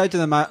 I said to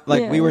them,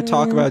 we were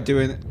talking about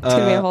doing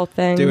gonna be a whole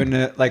thing. doing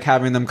it, like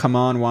having them come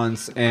on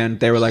once, and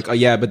they were like, "Oh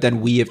yeah, but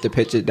then we have to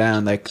pitch it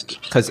down, like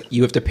because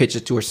you have to pitch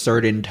it to a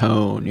certain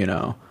tone, you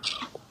know."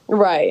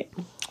 Right.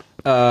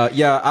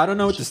 Yeah, I don't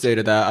know what to say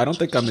to that. I don't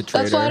think I'm a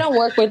traitor. That's why I don't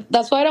work with.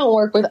 That's why I don't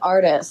work with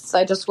artists.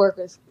 I just work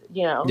with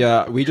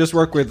Yeah, we just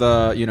work with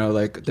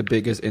like the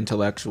biggest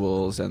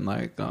intellectuals and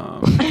like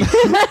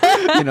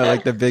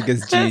like the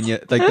biggest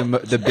genius, like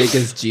the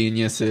biggest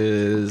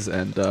geniuses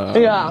and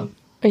Yeah.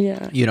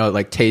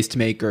 like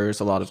tastemakers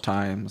a lot of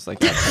times, like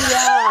that type,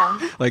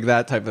 Yeah. like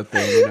that type of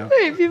thing, you know.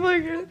 Wait, people are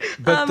good.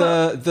 But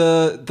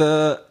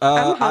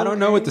I don't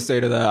know what to say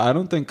to that. I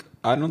don't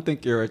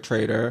think you're a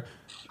traitor.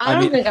 I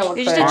don't think I would.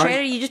 You're just a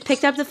traitor. You just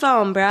picked up the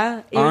phone,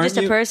 bruh. You're just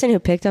a person who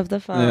picked up the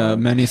phone. Yeah,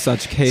 many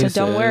such cases.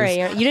 So don't worry.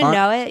 You didn't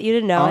know it. You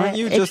didn't know Aren't it.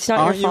 you It's just not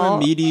aren't your you a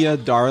fault. media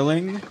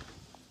darling?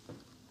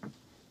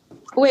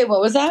 Wait, what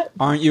was that?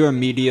 Aren't you a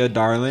media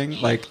darling?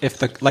 Like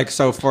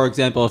so for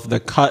example, if the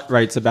Cut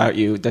writes about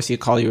you, does he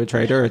call you a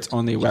traitor? Or it's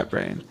only Wet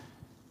Brain.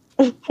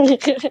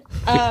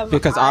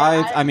 Because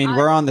I mean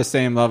we're on the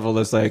same level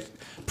as like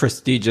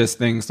prestigious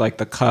things like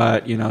the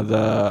Cut,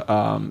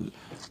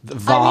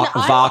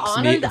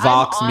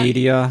 Vox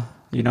Media,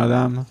 you know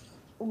them.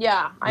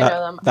 Yeah, I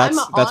know them.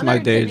 That's my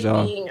day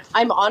job.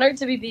 I'm honored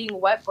to be being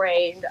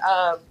wet-brained.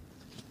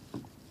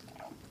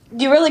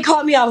 You really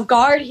caught me off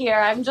guard here.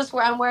 I'm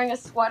wearing a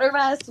sweater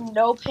vest,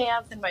 no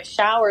pants, and my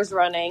shower's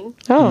running.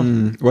 Oh.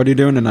 What are you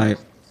doing tonight?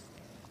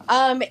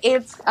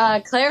 It's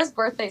Claire's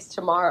birthday's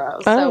tomorrow,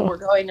 so we're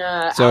going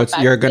to. So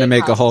you're going to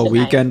make a whole tonight.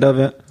 weekend of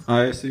it,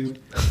 I assume.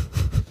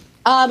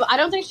 I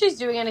don't think she's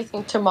doing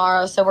anything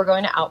tomorrow, so we're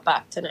going to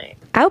Outback tonight.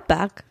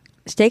 Outback?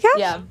 Steakhouse?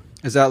 Yeah.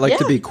 Is that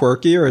to be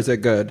quirky or is it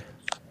good?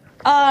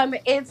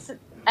 It's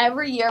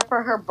every year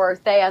for her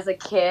birthday as a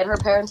kid. Her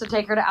parents would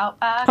take her to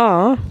Outback.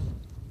 Aw.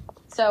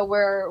 So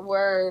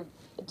we're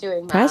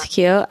doing that. That's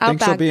cute.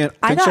 Outback. Think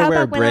I thought she'll wear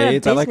Outback went out of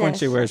braids? I like when business.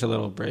 she wears her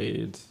little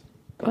braids.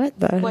 What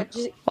the? Why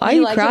are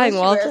you crying,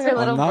 Walter? Her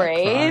little I'm not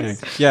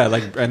braids. crying.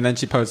 Yeah, and then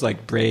she posts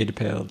braid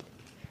pilled.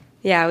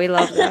 Yeah, we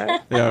love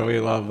that. Yeah, we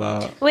love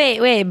that.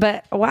 Wait,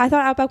 but I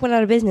thought Outback went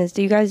out of business.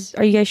 Are you guys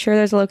sure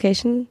there's a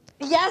location?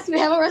 Yes, we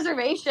have a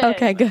reservation.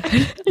 Okay, good.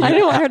 I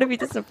didn't want her to be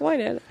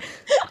disappointed.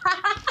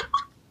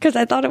 Because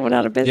I thought it went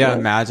out of business. Yeah,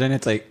 imagine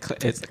it's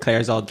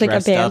Claire's all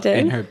dressed up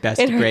in her best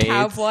in her braids,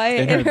 cowboy,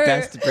 in her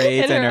best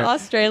braids, in her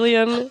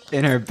Australian,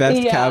 in her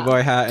best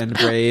cowboy hat and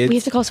braids. We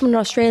have to call someone in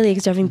Australia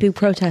because they're having big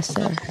protests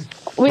there.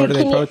 What are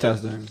they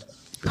protesting?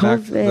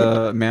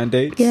 The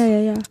mandates?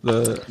 Yeah.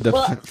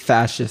 The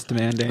fascist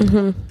mandate.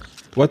 Mm-hmm.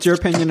 What's your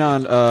opinion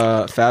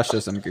on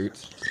fascism,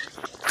 Goots?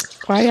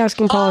 Why are you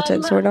asking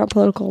politics? We're not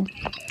political.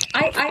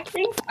 I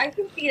think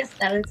the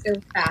aesthetics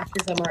of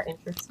fascism are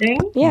interesting.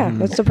 Yeah,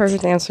 that's the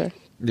perfect answer.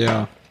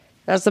 Yeah.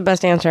 That's the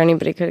best answer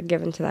anybody could have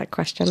given to that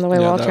question. The way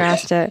Walter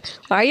asked it.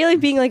 Why are you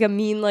being a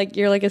mean,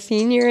 you're a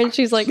senior and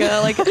she's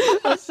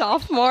a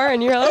sophomore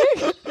and you're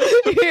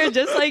you're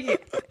just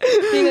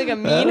being a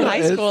mean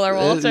high schooler,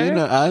 Walter.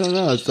 I don't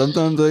know.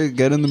 Sometimes I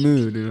get in the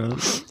mood,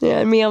 Yeah,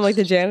 and me, I'm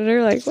the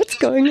janitor. What's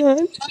going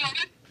on?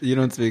 You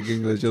don't speak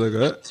English. You're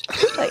what?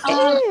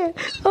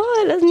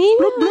 Los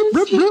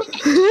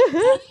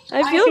niños.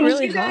 I feel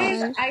really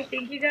bad. I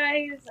think you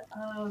guys.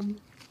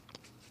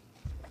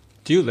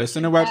 Do you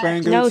listen to Wet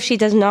Brain Goots? No, she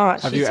does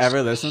not. Have you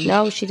ever listened?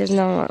 No, she does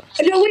not.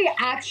 No, wait.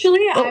 Actually,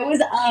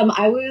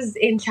 I was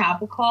in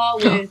chapel call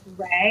with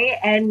Ray,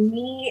 and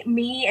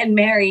me and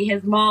Mary,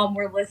 his mom,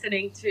 were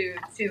listening to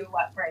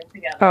Wet Brain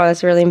together. Oh,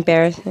 that's really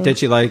embarrassing. Did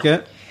she like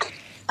it?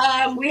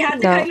 We had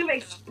to kind of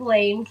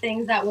explain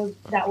things that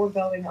were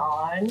going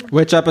on.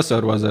 Which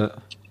episode was it?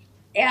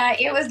 Yeah,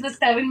 it was the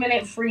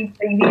 7-minute free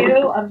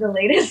preview of the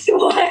latest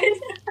one.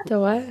 The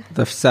what?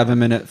 The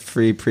 7-minute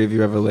free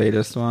preview of the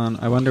latest one.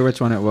 I wonder which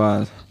one it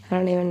was. I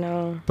don't even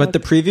know. But the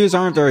previews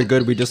aren't very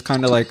good. We just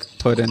kind of like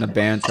put in a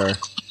banter.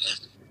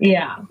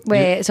 Yeah.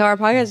 Wait, so our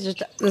podcast is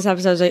just this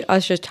episode is like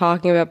us just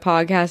talking about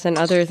podcasts and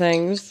other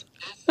things.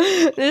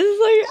 This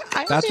is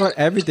like That's what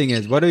everything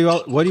is. What do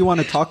you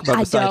want to talk about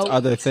besides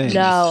other things?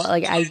 No,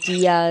 like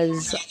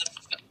ideas.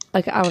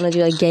 Like I want to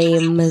do like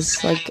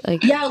games. Like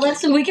Yeah,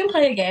 we can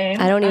play a game.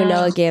 I don't even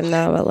know a game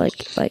now, but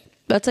like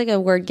that's like a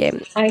word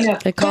game. I know.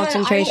 Like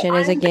concentration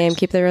is a game.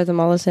 Keep the rhythm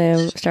all the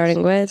same.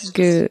 Starting with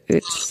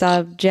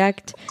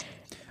subject.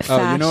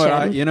 Fashion.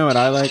 Oh, you know what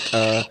I like?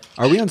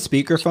 Are we on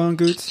speakerphone,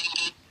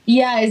 Goots?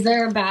 Yeah, is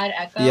there a bad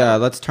echo? Yeah,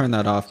 let's turn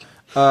that off.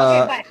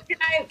 Okay,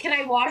 but can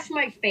I wash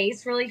my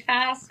face really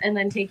fast and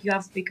then take you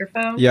off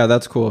speakerphone? Yeah,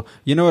 that's cool.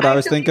 You know what I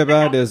was thinking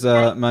about is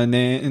my my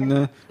name in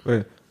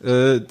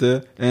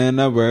the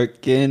and I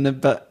work in a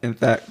button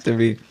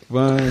factory.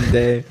 One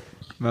day,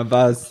 my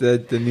boss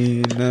said to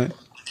me,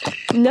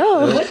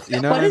 No, you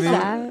know what what is I mean?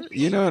 that?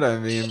 You know what I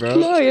mean, bro.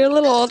 No, you're a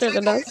little older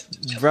than us.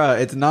 Bro,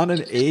 it's not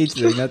an age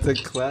thing. That's a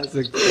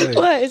classic thing.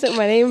 What is it?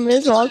 My name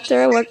is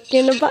Walter. I work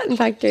in a button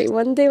factory.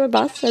 One day, my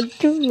boss said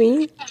to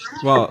me,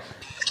 Well,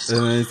 and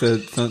then he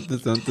said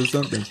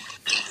something.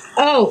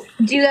 Oh,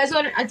 do you guys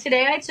want?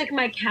 Today I took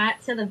my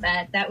cat to the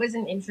vet. That was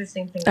an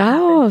interesting thing. that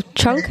 "Oh, happened.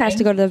 Chunk has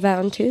to go to the vet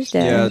on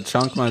Tuesday." Yeah,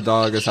 Chunk, my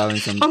dog, is having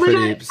some Oh my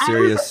pretty God,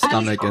 serious I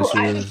stomach was-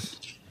 issues.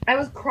 I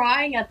was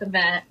crying at the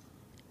vet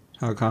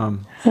How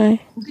come? Hi.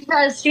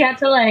 because she had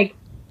to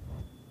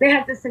they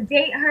had to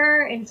sedate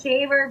her and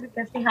shave her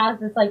because she has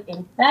this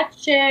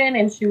infection,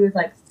 and she was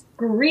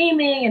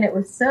screaming, and it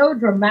was so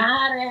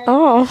dramatic.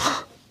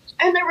 Oh,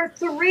 And there were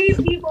 3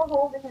 people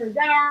holding her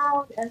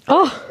down, and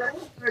so she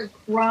started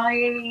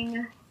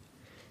crying.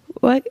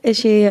 what is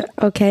she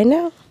okay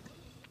now?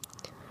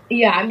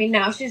 Yeah, I mean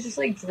now she's just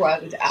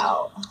drugged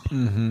out.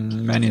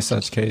 Many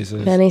such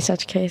cases. Many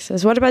such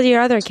cases. What about your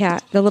other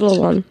cat, the little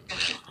one?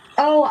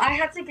 Oh, I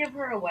had to give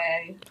her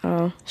away.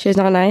 Oh, she's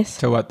not nice.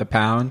 To what, the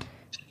pound?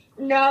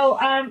 No,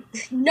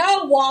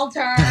 no,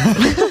 Walter.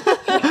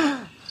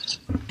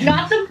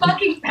 Not the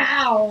fucking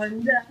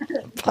pound.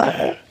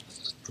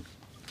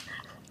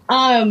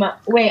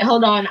 Wait,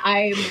 hold on.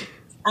 I'm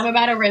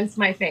about to rinse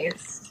my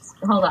face.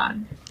 Hold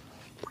on.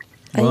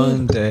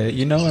 One day,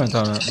 you know what I'm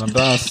talking about. My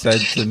boss said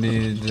to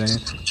me, Jane,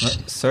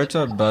 search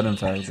up Button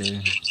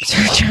Factory.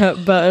 Search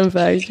up Button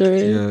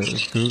Factory. Yeah,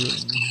 Google.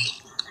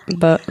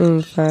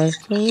 Button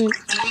Factory.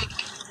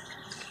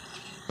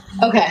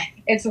 Okay,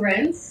 it's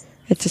rinse.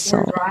 It's a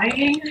We're song.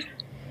 drying.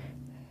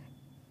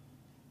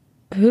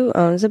 Who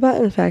owns a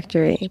Button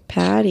Factory?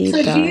 Patty. So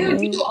do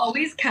darling. you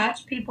always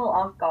catch people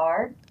off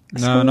guard?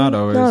 No, not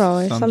always. Not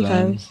always.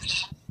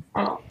 Sometimes.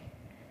 Oh.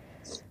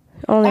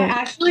 Only. I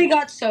actually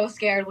got so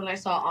scared when I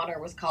saw Honor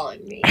was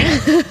calling me.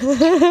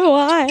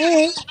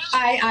 Why?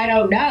 I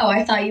don't know.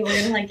 I thought you were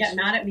gonna get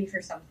mad at me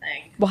for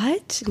something.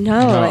 What? No.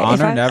 No, if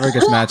Honor I- never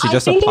gets mad. She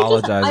just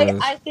apologizes.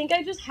 I think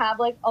I just have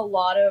a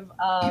lot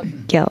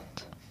of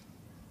Guilt.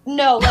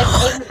 no,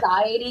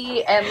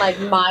 anxiety and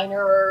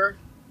minor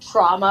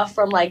trauma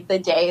from the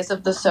days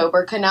of the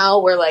sober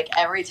canal where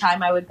every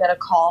time I would get a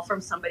call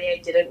from somebody I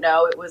didn't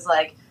know, it was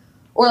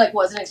or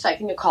wasn't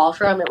expecting a call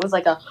from, it was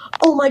a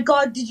oh my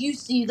god, did you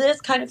see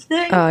this kind of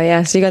thing. Oh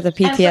yeah, so you got the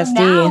And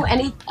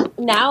PTSD. so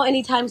now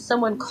anytime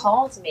someone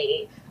calls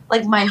me,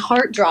 my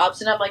heart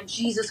drops and I'm like,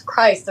 Jesus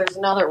Christ, there's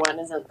another one,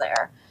 isn't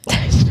there?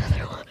 There's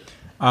another one.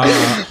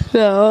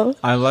 No.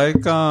 I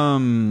like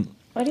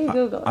What do you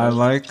Google? I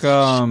like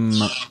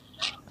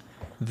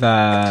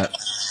that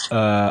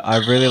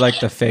I really like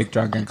the fake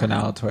drunken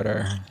canal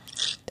Twitter.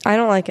 I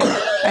don't like it.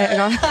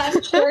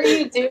 I'm sure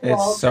you do. It's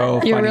Walter. so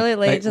funny. You're really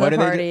late to what the did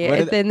they party, do- what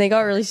and did then they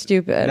got really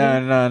stupid.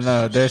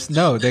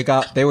 No.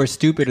 They were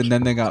stupid and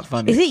then they got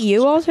funny. Is it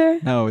you, Walter?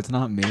 No, it's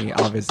not me,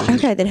 obviously.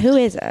 Okay, then who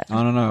is it?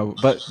 I don't know,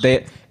 but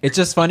it's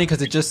just funny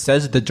because it just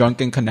says the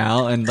drunken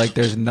canal and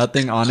there's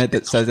nothing on it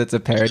that says it's a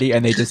parody,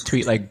 and they just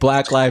tweet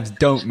Black lives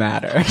don't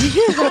matter.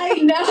 I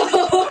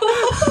know.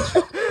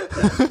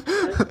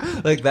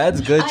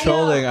 That's good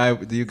trolling.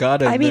 You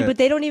gotta I mean, admit. but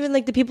they don't even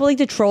the people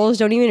the trolls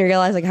don't even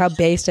realize how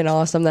based and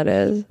awesome that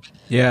is.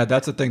 Yeah,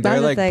 that's the thing. They're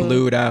That's the thing.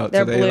 blued out.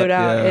 They're blued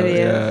out,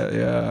 idiots.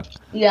 Yeah.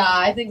 Yeah,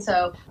 I think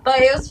so.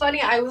 But it was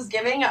funny. I was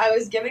giving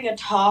a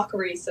talk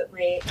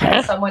recently,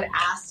 and someone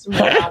asked me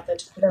about the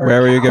Twitter.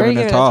 Where were you Where are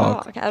giving a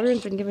talk?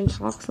 Everyone's been giving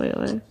talks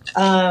lately.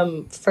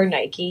 For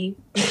Nike.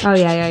 Oh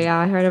yeah.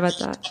 I heard about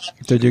that.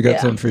 Did you get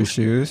Yeah. some free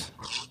shoes?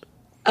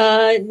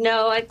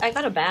 No, I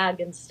got a bag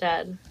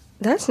instead,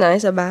 That's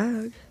nice. A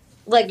bag.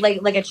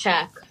 like a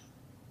check,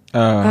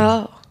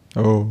 Oh.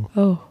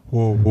 Whoa,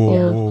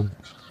 Yeah. whoa.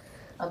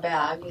 a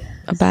bag.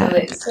 A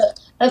bag.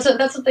 That's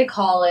what they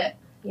call it,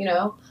 you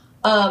know.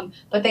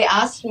 But they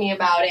asked me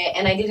about it,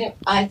 and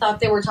I thought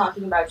they were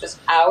talking about just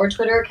our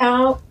Twitter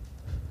account,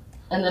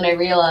 and then I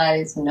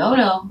realized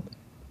no,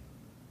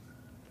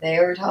 they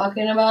were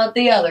talking about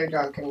the other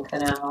drunken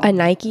canal. A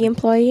Nike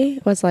employee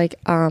was like,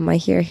 I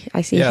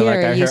see Yeah,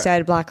 here I you heard-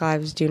 said Black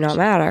lives do not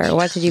matter.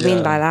 What did you mean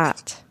Yeah. by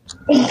that?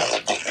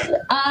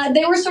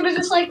 They were sort of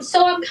just like,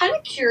 so I'm kind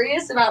of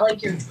curious about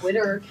like your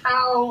Twitter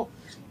account,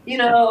 you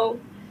know.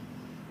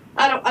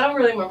 I don't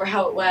really remember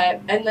how it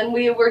went. And then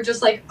we were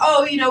just like,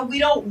 oh, you know, we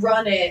don't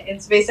run it.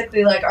 It's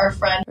basically like our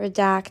friend,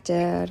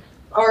 Redacted.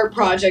 our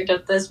project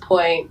at this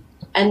point.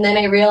 And then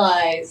I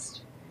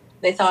realized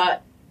they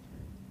thought,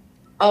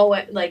 oh,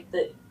 like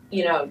the,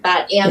 you know,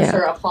 that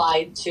answer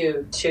applied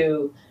to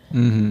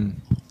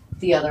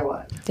the other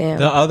one. Damn.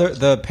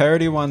 The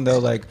parody one though,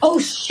 like, Oh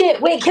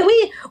shit! Wait, can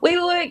we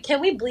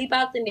Can we bleep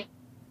out the name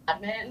of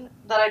the admin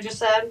that I just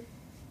said?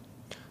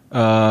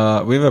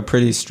 we have a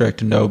pretty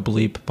strict no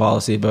bleep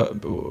policy,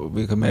 but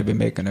we could maybe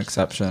make an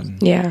exception.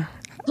 Yeah.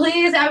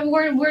 Please,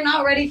 we're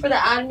not ready for the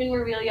admin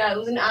reveal yet. It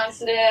was an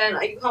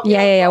accident. You caught me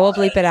Yeah. off We'll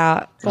guard. bleep it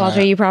out. Walter,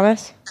 Alright. you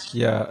promise?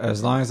 Yeah,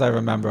 as long as I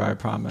remember, I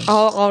promise.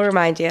 I'll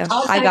remind you.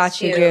 I'll I got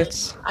text you, you.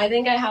 Goots. I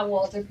think I have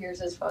Walter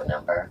Pierce's phone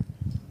number.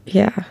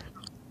 Yeah.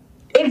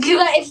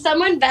 If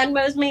someone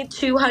Venmos me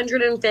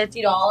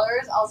 $250,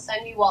 I'll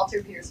send you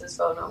Walter Pierce's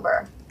phone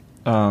number.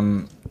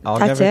 I'll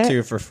That's give it it? to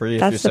you for free if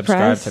That's you the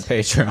subscribe price? to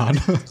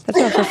Patreon. That's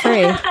not for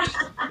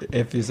free.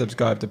 If you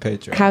subscribe to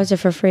Patreon. How is it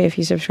for free if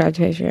you subscribe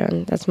to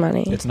Patreon? That's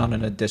money. It's not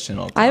an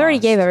additional cost. I already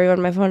gave everyone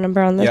my phone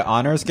number on this. Yeah,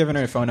 Honor's given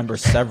her phone number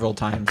several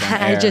times on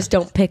I air. just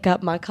don't pick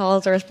up my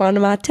calls or respond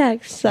to my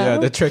texts. So. Yeah,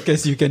 the trick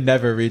is you can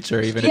never reach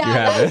her even if you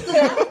have that's it.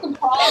 that's the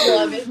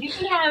problem. Is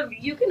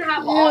you can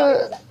have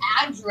Walter's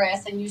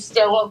address and you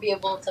still won't be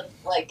able to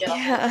like get a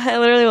hold Yeah, I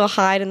literally will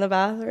hide in the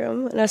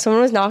bathroom. And if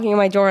someone was knocking on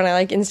my door and I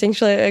like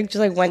instinctually just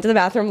like went to the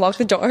bathroom, locked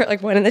the door,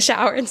 like went in the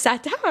shower and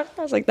sat down.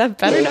 I was like, that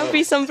better not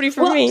be somebody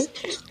for Well, me.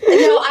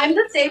 No, I'm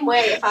the same way.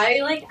 If I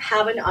like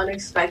have an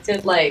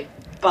unexpected like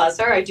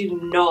buzzer, I do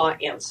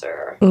not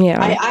answer. Yeah.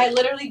 I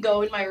literally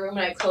go in my room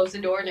and I close the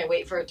door and I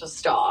wait for it to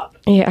stop.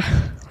 Yeah.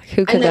 Like,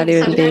 who could And that then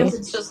even be? sometimes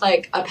it's just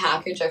like a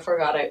package I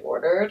forgot I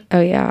ordered.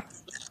 Oh yeah.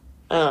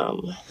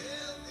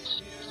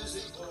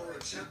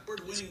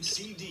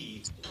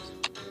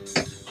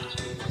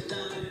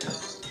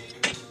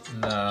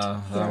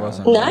 No, that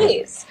wasn't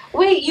Nice.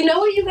 Wait, you know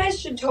what you guys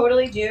should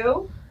totally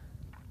do?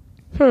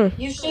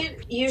 You should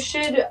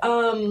Get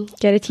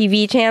a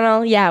TV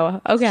channel? Yeah,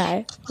 well,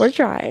 okay. We're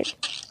trying.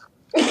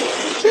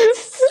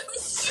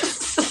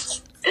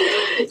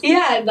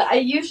 yeah,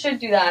 you should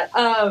do that.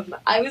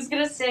 I was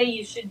gonna say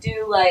you should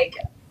do like,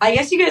 I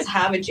guess you guys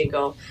have a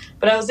jingle,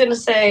 but I was gonna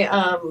say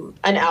an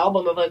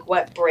album of like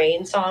what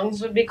brain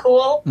songs would be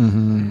cool.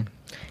 Mm-hmm.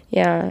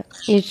 Yeah.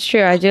 It's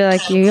true. I do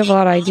like you have a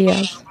lot of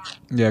ideas.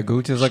 Yeah,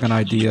 Gooch is like an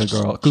idea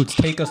girl. Gooch,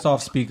 take us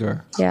off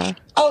speaker. Yeah.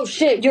 Oh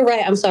shit, you're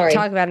right. I'm sorry.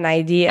 Talk about an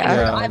idea.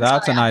 Yeah, I'm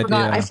that's sorry, an I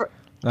forgot. idea.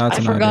 That's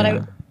an forgot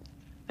idea.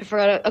 I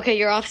forgot. Okay,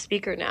 you're off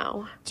speaker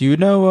now. Do you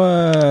know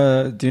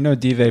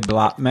DJ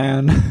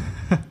Blotman?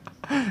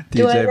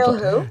 Do I know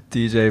who?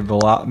 DJ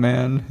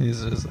Blotman.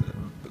 He's just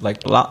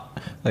like Blot.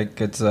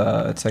 Like it's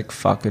like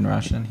fucking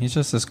Russian. He's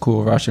just this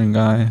cool Russian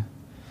guy.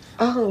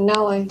 Oh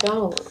no, I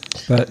don't.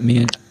 But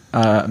me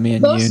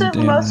and Most you of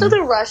do. most of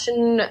the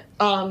Russian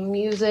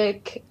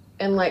music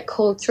and like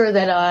culture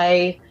that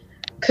I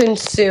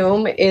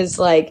consume is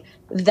like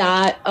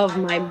that of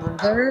my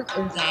mother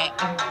or that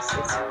of my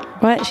sister.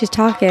 What? She's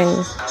talking.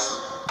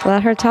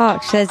 Let her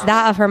talk. She says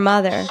that of her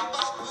mother.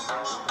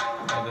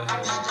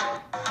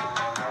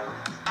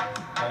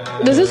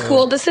 This is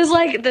cool. This is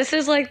like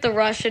the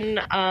Russian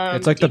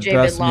It's like the DJ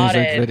best Bin music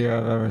Laden. video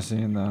I've ever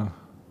seen, though.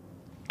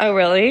 Oh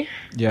really?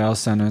 Yeah, I'll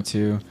send it to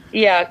you.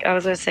 Yeah, I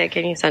was gonna say,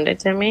 can you send it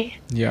to me?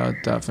 Yeah,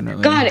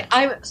 definitely. God,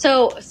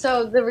 so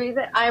the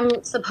reason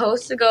I'm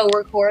supposed to go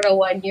record a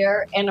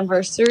 1-year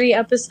anniversary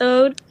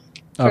episode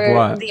Of for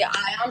what? the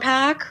Ion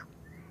Pack,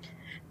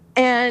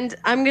 and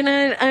I'm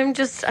gonna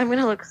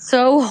look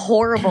so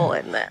horrible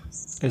in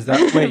this. Is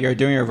that wait? You're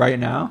doing it right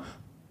now?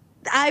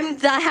 I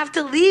have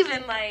to leave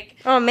in like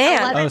Oh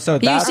man. 11 Oh, so You-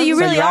 that's so you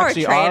really are a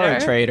actually traitor. are a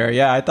traitor.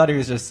 Yeah, I thought he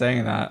was just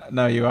saying that.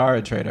 No, you are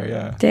a traitor.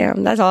 Yeah.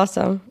 Damn, that's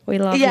awesome. We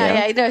love you.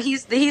 yeah. No,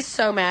 he's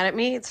so mad at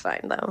me. It's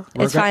fine though.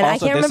 We're It's gonna- fine. I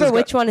also, can't this remember is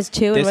which one is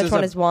 2 and this which is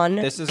one a- is 1.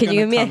 this is Can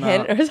you give gonna me a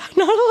hint come or is that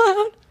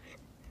not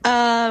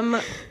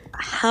allowed?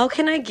 How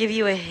can I give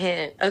you a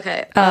hint?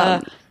 Okay.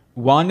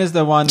 One is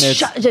the one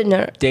that's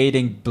No.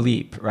 dating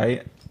bleep,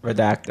 right?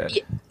 Redacted.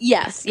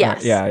 Yes.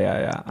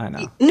 Yeah. I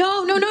know.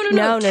 No.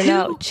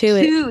 No.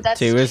 Two That's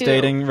Two is two.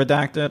 dating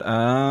redacted.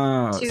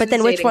 Oh. Two But then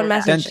is which dating one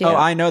redacted. Then, messaged you?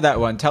 I know that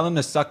one. Tell him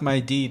to suck my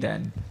D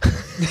then.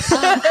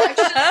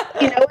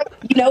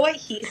 You know what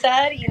he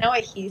said? You know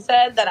what he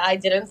said that I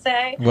didn't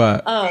say?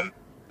 What?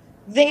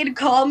 They'd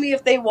call me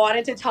if they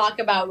wanted to talk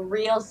about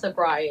real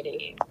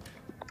sobriety.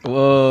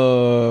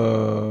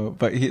 Whoa.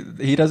 But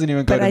he doesn't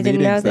even go But to I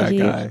didn't know meetings,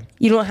 that guy.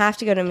 you don't have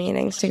to go to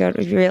meetings to go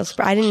to real.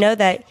 I didn't know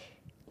that.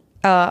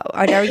 Are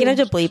we gonna have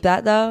to bleep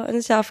that though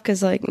and stuff?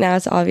 Because like now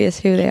it's obvious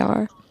who they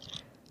are.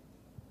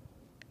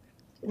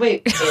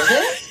 Wait, is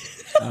it?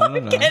 I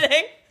don't know.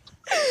 Kidding.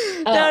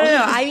 No.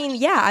 I mean,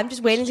 yeah, I'm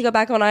just waiting to go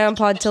back on Ion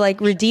Pod to like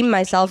redeem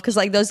myself because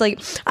like those like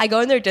I go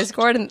in their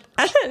Discord and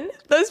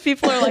Those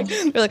people are like,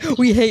 they're like,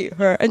 we hate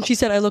her. And she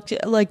said, I looked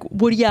like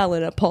Woody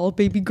Allen at Paul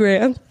Baby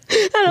Graham.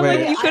 And I'm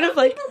Wait. like, you could have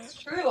like. That's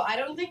true. I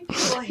don't think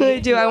people I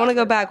hate do. I want to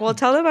go you. back. Well,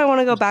 tell them I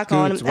want to go back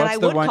on, Dudes, and what's I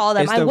the would one- call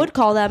them. is I the- would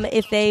call them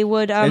if they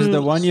would. Is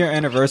the 1 year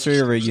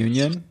anniversary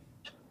reunion?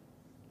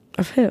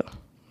 Of who?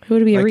 Who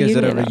would it be a Like, is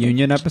reunion? it a of?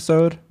 reunion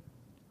episode?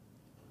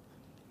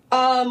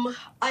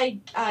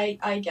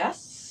 I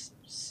guess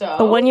so.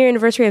 A 1 year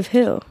anniversary of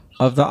who?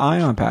 Of the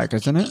Ion Pack,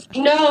 isn't it?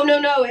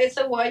 No. It's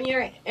a 1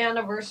 year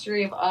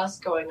anniversary of us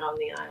going on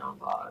the Ion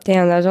Pod.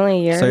 Damn, that was only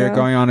a year So ago. you're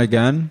going on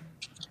again?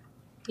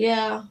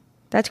 Yeah.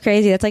 That's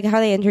crazy. That's like how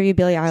they interview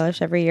Billie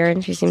Eilish every year,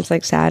 and she seems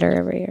like sadder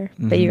every year.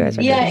 But you guys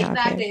are Yeah, really happy.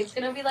 exactly. It's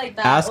gonna be like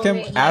that. Ask him.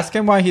 only, like- Ask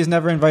him why he's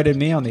never invited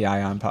me on the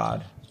Ion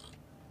Pod.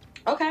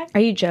 Okay. Are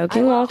you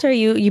joking, I will. Walter?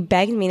 You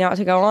begged me not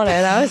to go on it.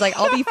 And I was like,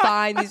 I'll be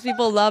fine. These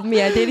people love me.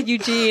 I dated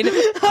Eugene.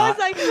 I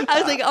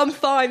was like, I'm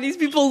fine. These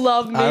people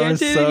love me. I was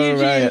dated so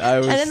Eugene. right. I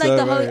was and then like so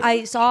the whole, right.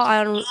 I saw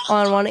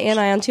on one and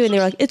on two, and they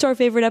were like, it's our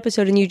favorite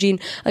episode. And Eugene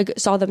like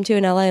saw them too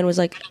in LA and was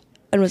like,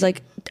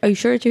 are you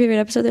sure it's your favorite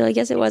episode? They're like,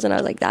 yes, it was. And I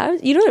was like,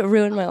 you know, it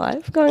ruined my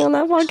life going on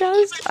that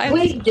podcast.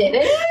 Wait, did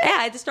it? Yeah,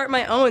 I had to start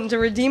my own to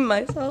redeem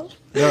myself.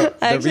 No, I the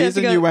actually have to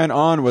reason go- you went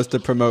on was to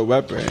promote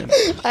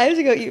WebBrain. I have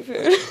to go eat food.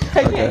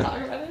 I Okay. can't talk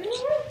about it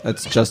anymore.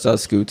 It's just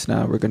us scoots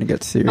now. We're gonna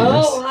get serious.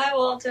 Oh, hi,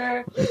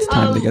 Walter. It's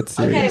time to get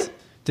serious. Okay.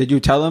 Did you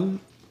tell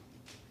him?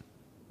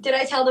 Did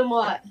I tell them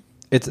what?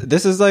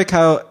 This is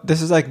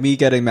like me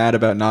getting mad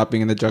about not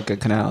being in the Drunken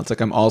Canal. It's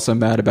like I'm also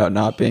mad about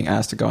not being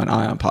asked to go on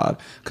Ion Pod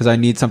because I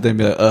need something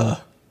to be like, ugh.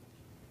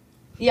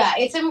 Yeah,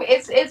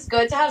 it's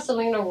good to have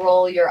something to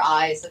roll your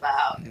eyes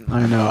about.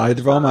 I know. I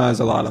roll my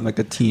eyes a lot. I'm like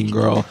a teen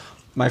girl.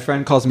 My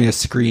friend calls me a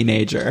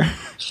screenager.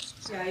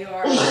 Yeah, you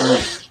are.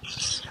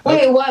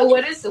 Wait,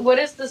 what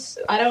is this?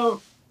 I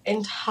don't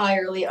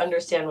entirely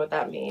understand what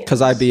that means.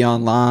 Because I be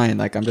online.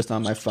 Like, I'm just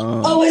on my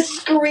phone. Oh, a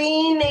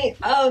screen.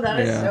 Oh, that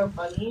is Yeah. so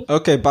funny.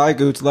 Okay, bye,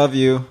 Goots. Love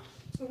you.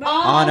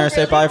 Honor,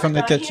 say bye from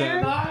the We're done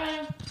kitchen.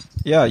 here?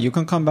 Yeah, you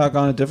can come back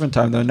on a different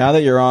time, though. Now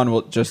that you're on,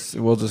 we'll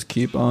just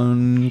keep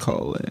on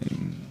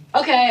calling.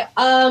 Okay.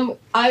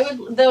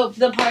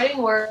 The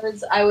parting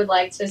words I would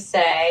like to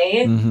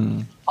say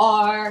Mm-hmm.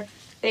 are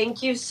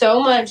thank you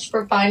so much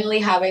for finally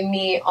having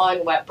me on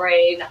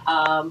WetBrain.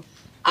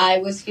 I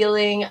was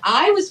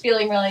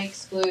feeling really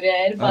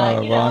excluded, but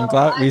Oh, well, I'm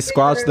glad we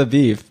squashed the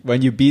beef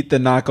when you beat the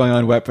not going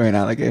on WetBrain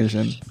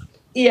allegation.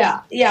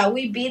 Yeah,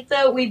 we beat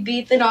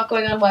the not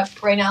going on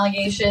WetBrain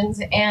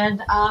allegations,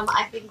 and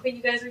I think what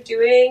you guys are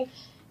doing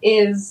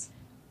is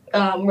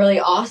really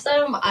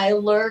awesome. I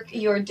lurk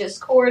your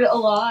Discord a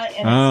lot,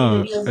 and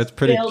Oh, I see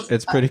that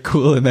it's pretty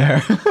cool in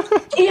there.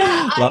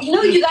 Yeah,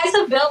 Well- you guys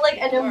have built like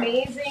an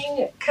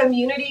amazing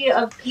community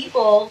of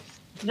people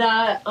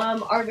that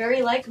are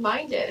very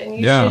like-minded, and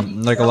you Yeah,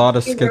 should, like a lot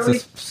of be really-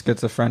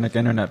 schizophrenic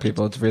internet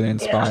people. It's really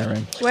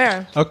inspiring.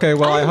 Where? Okay,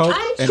 well, I hope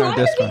I'm in our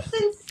trying Discord. to be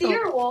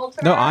sincere, Walter.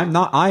 No, I'm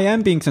not. I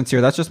am being sincere.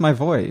 That's just my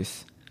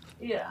voice.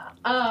 Yeah,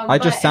 I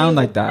just but sound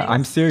anyway, like that.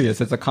 I'm serious.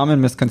 It's a common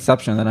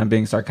misconception that I'm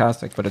being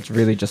sarcastic, but it's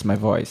really just my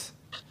voice.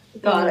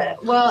 Got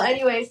it. Well,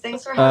 anyways,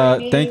 thanks for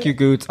having me. Thank you,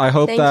 Goots. I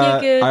hope Thank you,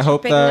 that Goots, I for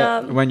hope picking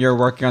that up. when you're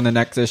working on the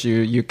next issue,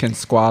 you can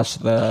squash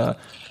the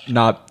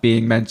not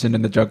being mentioned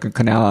in the Drunken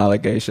Canal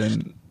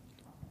allegation.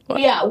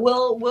 Yeah,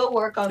 we'll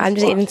work on. I'm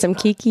just eating some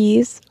squashing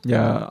Kikis.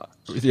 Yeah.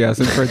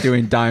 Since we're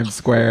doing Dime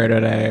Square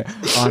today,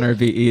 Honor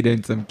be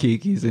eating some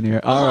Kikis in here.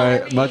 that. All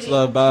right, much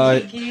love.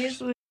 Bye.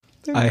 Kikis.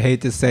 I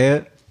hate to say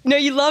it. No,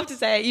 you love to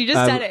say it. You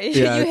just said it.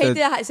 yeah, you hate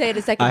it's- to say it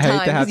a second I hate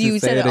time to have because you to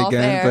say said it it off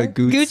again, air. but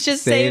Goots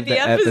just saved saved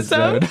the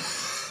episode.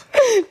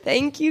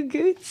 Thank you,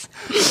 Goots.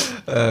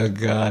 Oh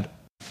God.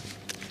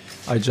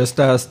 I just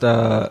asked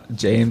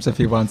James if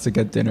he wants to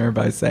get dinner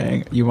by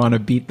saying, "You want to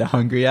beat the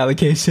hungry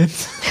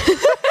allegations?"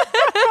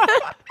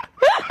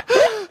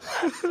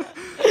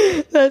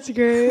 That's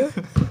great.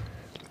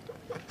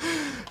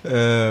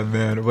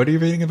 Man, what are you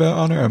reading about,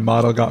 Honor? A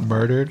model got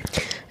murdered.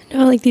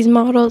 No, like these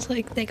models,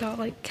 like they got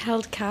like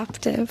held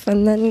captive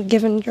and then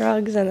given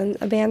drugs and then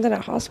abandoned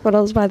at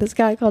hospitals by this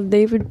guy called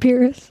David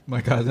Pierce.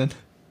 My cousin.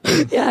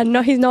 Yeah,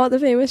 no, he's not the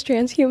famous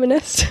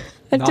transhumanist.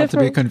 A Not to be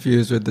different-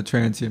 confused with the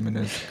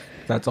transhumanist.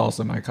 That's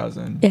also my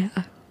cousin. Yeah,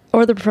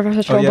 or the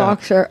professional Oh, yeah.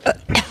 boxer.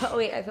 Oh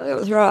wait, I feel like it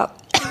was raw.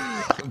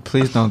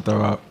 Please don't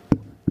throw up.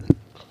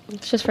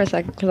 It's just for a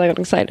second because I got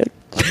excited.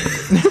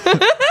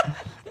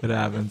 It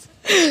happens.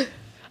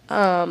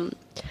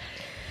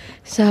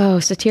 So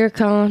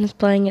Satyricon is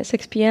playing at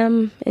 6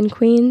 p.m. in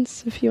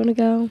Queens. If you want to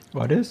go,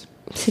 What is?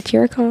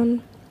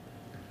 Satyricon.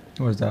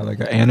 What is that, like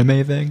an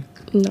anime thing?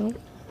 No,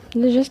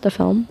 it's just a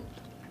film.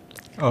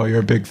 Oh,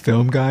 you're a big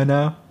film guy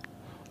now?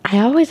 I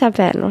always have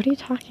been. What are you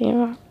talking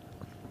about?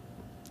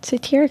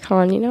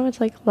 Satyricon, you know, it's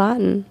like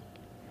Latin.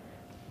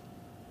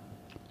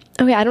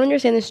 Okay, I don't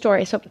understand this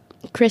story. So,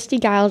 Christy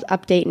Giles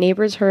update.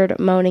 Neighbors heard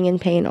moaning in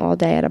pain all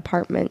day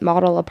at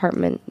model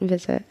apartment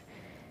visit.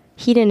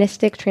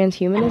 Hedonistic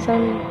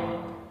transhumanism?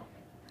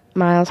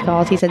 Miles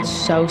calls. He said,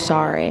 so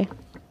sorry.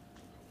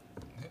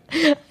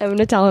 I'm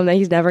gonna tell him that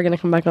he's never gonna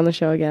come back on the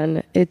show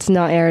again. It's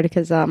not aired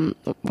because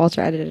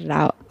Walter edited it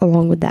out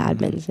along with the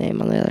admin's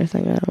name on the other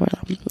thing.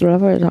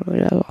 Whatever we're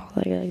talking about,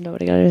 like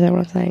nobody can understand what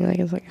I'm saying. Like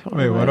it's like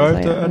Wait, what do I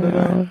have to edit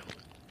out?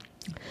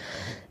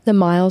 The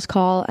Miles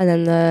call and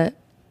then the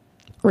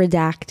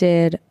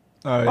redacted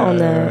on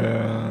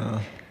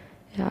the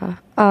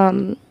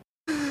yeah.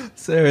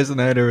 Sarah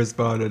Snyder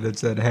responded and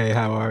said, "Hey,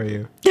 how are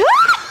you?"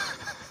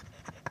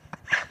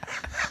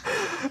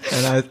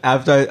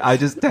 And I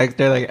just text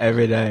her like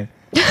every day,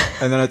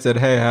 and then I said,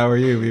 "Hey, how are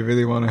you? We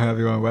really want to have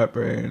you on Wet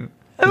Brain."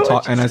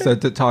 And I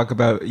said to talk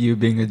about you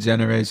being a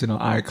generational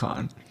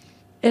icon.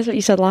 That's what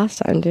you said last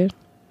time, dude.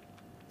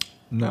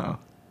 No,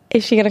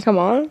 Is she gonna come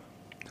on?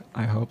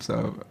 I hope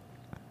so.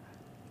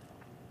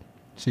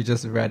 She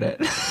just read it.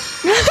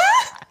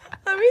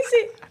 Let me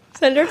see.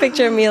 Send her a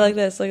picture of me like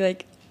this.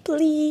 Like,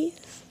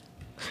 please.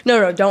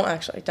 No, don't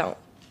actually. Don't.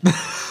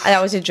 That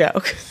was a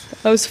joke.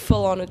 That was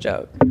full on a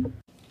joke.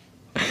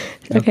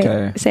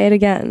 Okay. Say it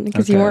again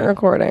because you weren't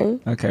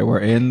recording. Okay, we're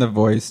in the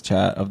voice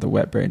chat of the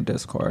Wet Brain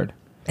Discord.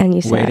 And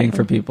you said, waiting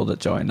for people to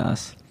join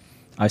us.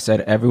 I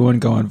said, everyone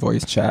go on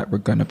voice chat. We're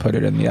going to put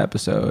it in the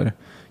episode.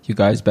 You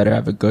guys better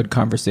have a good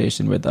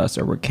conversation with us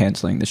or we're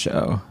canceling the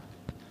show.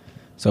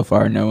 So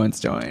far, no one's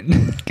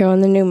joined. Go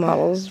on the new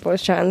models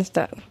voice chat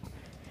instead.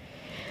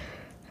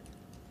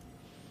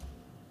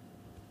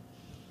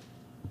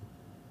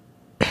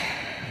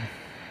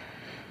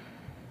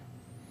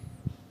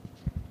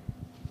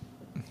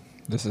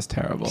 This is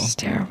terrible. It's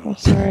terrible.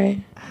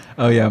 Sorry.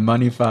 Oh, yeah.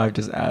 Money 5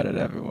 just added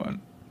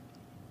everyone.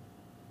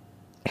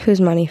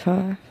 Who's Money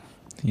 5?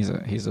 He's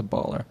a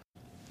baller.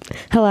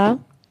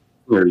 Hello?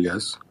 Where are you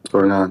guys? What's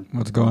going on?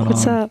 What's going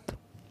What's on? up?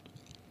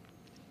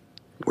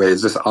 Wait,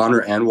 is this Honor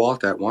and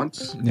Walt at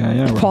once?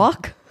 Yeah.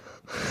 Walk?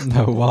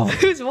 No, Walk.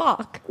 Who's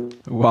Walk?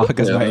 Walk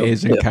is my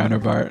Asian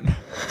counterpart.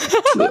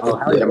 Oh,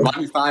 hell yeah.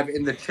 Money 5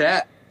 in the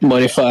chat.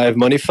 Money 5.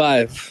 Money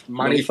 5.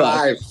 Money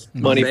 5.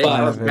 Money Say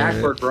 5. us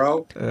backward,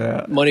 bro.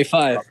 Yeah. Money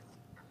 5.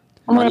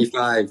 Money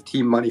 5.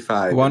 Team Money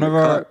 5. One of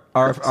our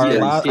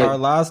Yeah.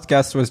 last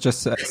guest was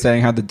just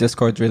saying how the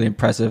Discord's really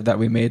impressive that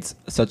we made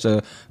such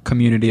a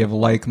community of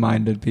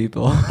like-minded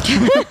people.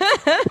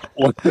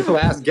 The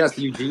last guest,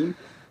 Eugene?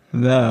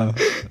 No.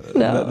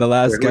 No. The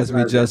last Wait, guest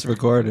we who's just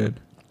recorded.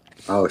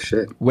 Oh,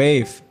 shit.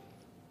 Wave.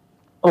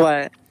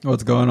 What?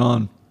 What's going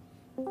on?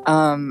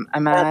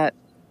 I'm at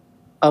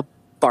a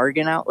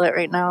bargain outlet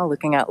right now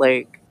looking at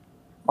like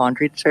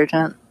laundry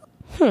detergent.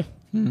 Hey,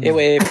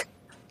 wave.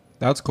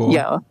 That's cool.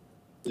 Yeah.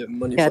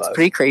 Money Yeah, it's 5.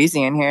 pretty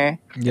crazy in here.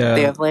 Yeah.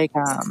 They have like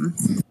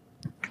Money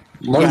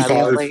yeah, they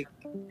have 5. like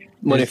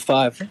Money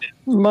 5.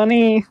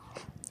 money.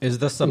 Is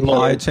the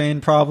supply chain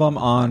problem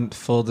on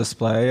full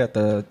display at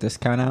the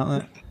discount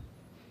outlet?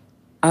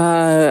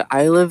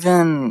 I live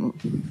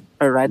in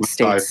a red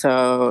state, Five.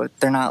 so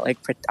they're not like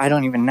I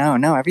don't even know.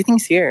 No,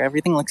 everything's here.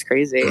 Everything looks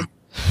crazy.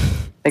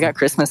 They got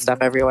Christmas stuff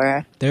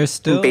everywhere. There's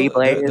still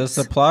Beyblades. the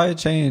supply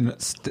chain.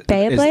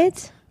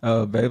 Beyblades?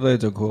 Oh,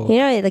 Beyblades are cool. You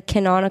know, the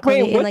canonical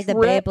Wait, in like the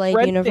what's Red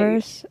Beyblade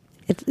universe.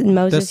 It's The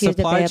Moses used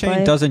a supply Beyblade.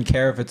 chain doesn't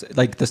care if it's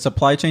like the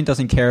supply chain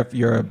doesn't care if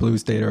you're a blue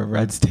state or a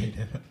red state.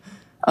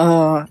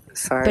 Oh,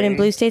 sorry. But in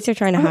blue states, they're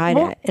trying to hide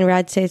What? it. In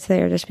red states,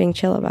 they're just being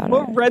chill about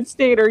What it. red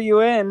state are you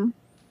in?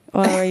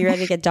 Well, are you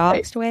ready to get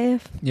doxxed,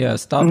 Wave? Yeah,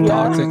 stop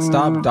doxing.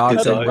 Stop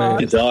doxing. Get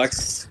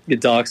Wave. Get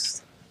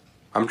doxed.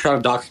 I'm trying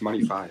to dox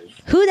Money 5.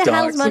 Who the Dox.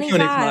 hell's Money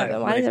Money 5?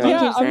 Five. Why does Money everyone Yeah,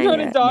 keep I'm saying trying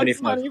to it?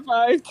 dox Money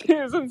Money 5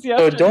 too since Oh,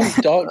 yesterday.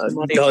 don't dox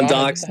Money 5. Don't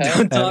dox.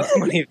 Don't dox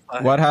Money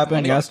 5. What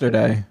happened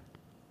yesterday?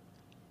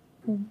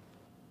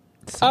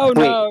 Oh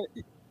no,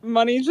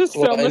 Money just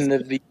What filmed in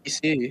this. the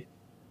VC?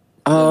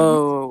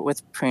 Oh,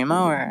 with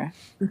Primo or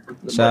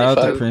Shout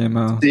out to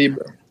Primo.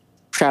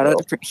 shout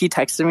out to he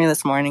texted me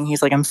this morning.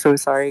 He's like, I'm so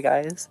sorry,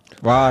 guys.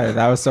 Why?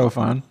 That was so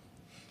fun.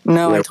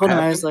 No, I What told him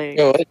I happened? was like,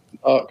 Yo, what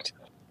fucked?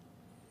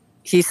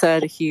 he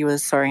said he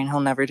was sorry and he'll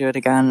never do it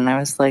again. And I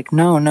was like,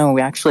 no,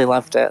 we actually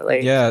loved it.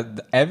 Like, Yeah,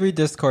 every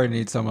Discord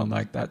needs someone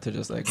like that to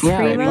just like Yeah,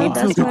 rip we Primo, need on.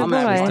 some that's my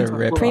drama Just to boy.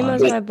 rip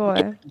Primo's on. my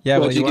boy. Yeah,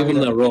 What'd you give him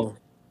that role?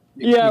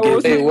 Yeah, what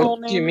was Hey, his what whole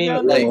do name you mean,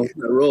 again? like,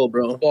 that role,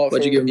 bro? Well,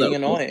 What'd you give him being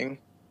that role? annoying.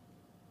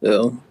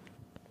 Yeah.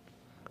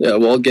 Yeah,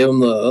 well, give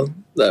him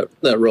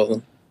that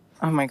role.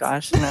 oh my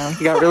gosh, no.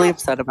 He got really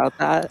upset about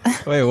that.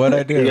 Wait, what'd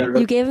I do?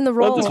 You gave him the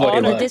role, That's what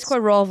he the likes.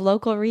 Discord role of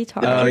local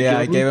retard. Oh yeah,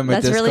 I gave him a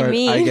That's Discord. really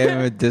mean. I gave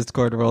him a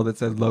Discord role that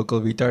said local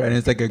retard, and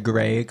it's like a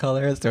gray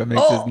color, so it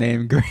makes Oh. his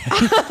name gray,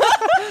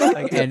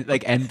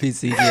 like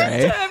NPC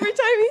gray. Every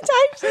time he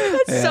types it,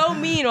 that's Yeah. so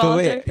mean, But Walter.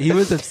 wait, he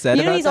was upset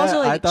You know about he's that. also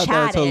I like thought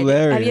that was chatted.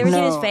 hilarious. Have you ever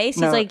seen his No, face?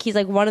 no. He's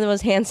like one of the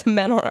most handsome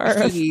men on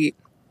earth. he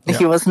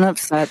Yeah. wasn't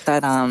upset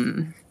that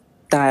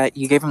that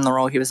you gave him the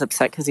role. He was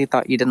upset because he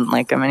thought you didn't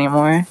like him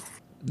anymore.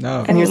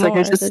 No, And he was like,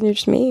 "You're "I just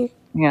just me."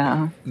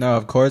 yeah." no,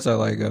 of course I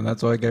like him.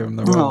 That's why I gave him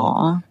the role.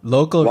 Aw.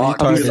 Local Well,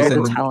 retard he's is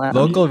able to tell him.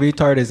 local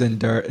retard is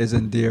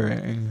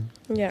endearing.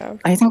 Yeah.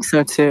 I think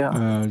so too.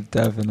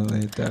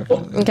 Definitely.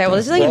 Okay, well,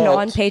 this is like a Well-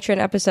 non-patron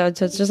episode,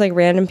 so it's just like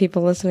random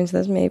people listening to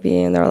this,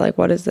 maybe, and they're like,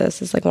 "What is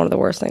this?" It's like one of the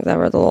worst things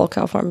ever. The little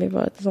cow farm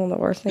people, it's one of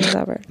the worst things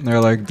ever.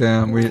 They're like,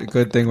 damn,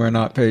 good thing we're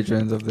not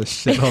patrons of this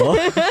shithole.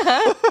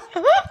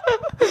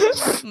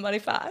 Money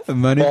 5.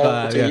 Money Well,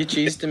 five, so yeah. you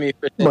cheese to me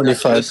for Money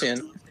five.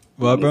 Lucian.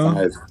 What,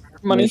 bro?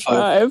 Money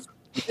 5.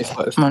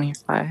 Money 5. Money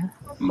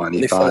 5.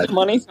 Money 5.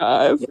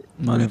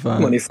 Money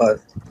five. Money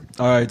 5.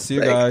 All right, see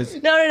you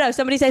guys. No.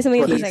 Somebody say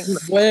something interesting.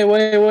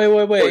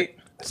 Wait.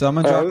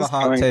 Someone drop a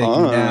hot take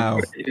now.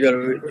 You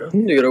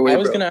gotta wait, I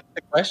was bro. gonna ask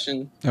a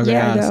question. Okay,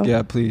 Yeah, ask. go.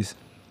 Yeah, please.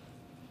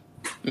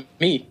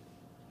 Me.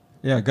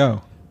 Yeah,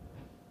 go.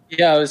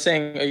 Yeah, I was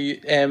saying, are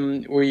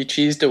you were you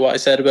cheesed at what I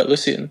said about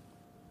Lucian,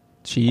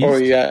 Cheese? or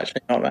were you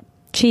actually not mad?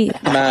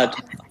 Cheat. Mad.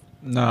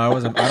 No, I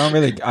wasn't. I don't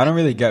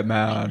really get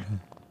mad.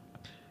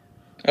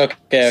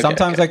 Okay.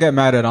 Sometimes I get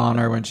mad at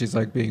Honor when she's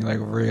like being like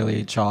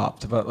really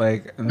chopped, but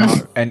like,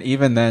 and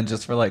even then,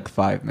 just for like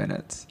 5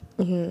 minutes.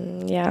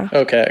 Yeah.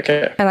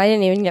 Okay. And I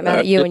didn't even get mad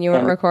at you when you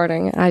weren't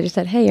recording. I just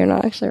said, "Hey, you're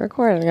not actually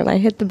recording," and I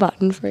hit the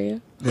button for you.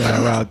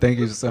 Yeah, wow, thank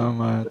you so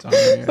much.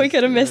 Honor. We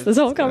could have missed this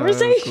whole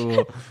conversation.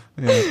 Cool.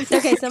 Yeah.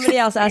 Okay, somebody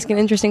else ask an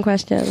interesting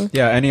question.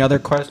 Yeah. Any other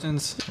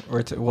questions?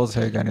 Or we'll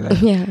take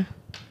anything. Yeah.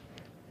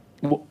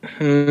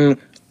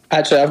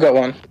 Actually, I've got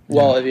one.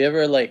 Well, have you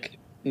ever like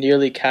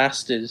nearly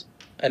casted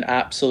an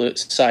absolute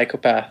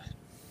psychopath?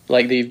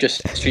 Like they've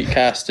just street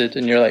casted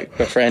and you're like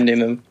befriending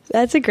them.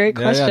 That's a great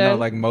question. Yeah, no,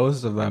 like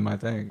most of them, I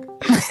think.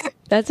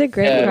 That's a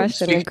great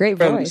question. A great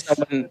from voice.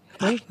 someone-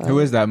 Who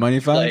is that? Money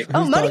Five? Like-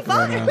 Who's Money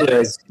talking right Five? now?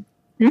 Yes.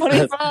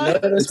 Money 5.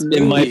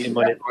 It might.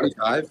 Money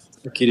 5?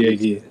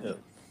 Kiriaki.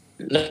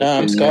 No,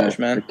 I'm Scottish,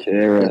 man.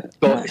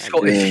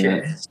 Scottish.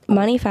 Yeah.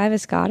 Money 5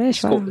 is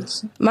Scottish. Wow.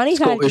 Money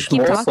 5, Scottish just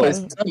keep Morpho.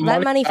 talking.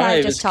 Let Money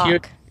 5 just is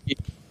talk.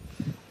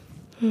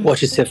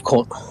 Watch yourself,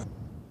 cunt.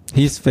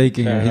 He's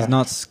faking Fair it. He's enough.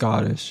 not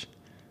Scottish.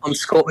 I'm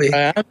Scotty.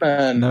 I am,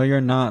 man. No, you're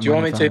not. Do you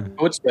want me Money to Five.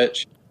 code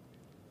switch?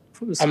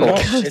 I'm not.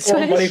 It's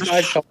all Money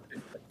 5 talk.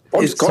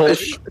 It's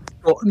Scottish.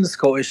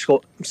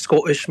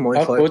 Scottish, my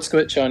I'll five. code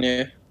switch on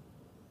you.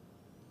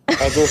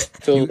 I'll go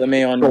full the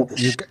me on.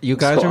 You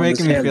guys Scott are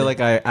making me understand feel it.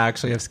 like I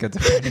actually have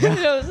schizophrenia.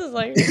 No, this is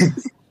like,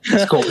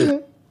 Scotty.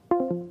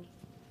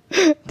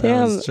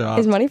 damn. was chopped.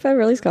 Is Money 5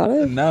 really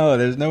Scottish? No,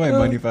 there's no way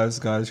Money Five is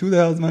Scottish. Who the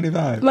hell is Money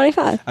Five? Money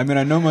 5. I mean,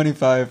 I know Money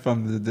Five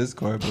from the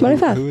Discord, but Money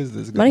Five. who is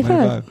this guy? Money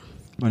Five.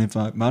 Money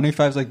Five. Money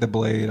Five's like the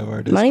blade of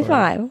our Discord. Money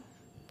 5.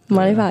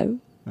 Money 5.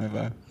 Money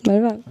Five.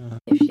 Money 5.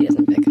 If she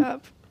doesn't pick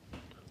up.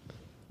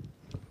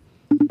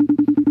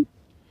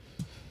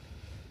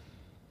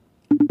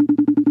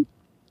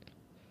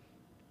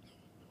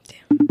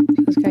 Damn.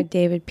 This guy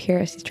David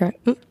Pierce, he's trying.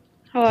 Hello?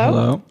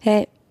 Hello.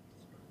 Hey.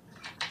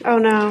 Oh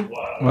no.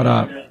 What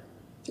up?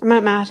 I'm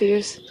at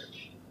Matthews.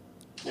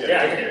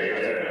 Yeah, I can hear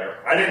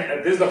you. I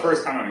didn't. This is the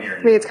first time I'm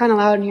hearing Wait, you. it's kind of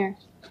loud in here.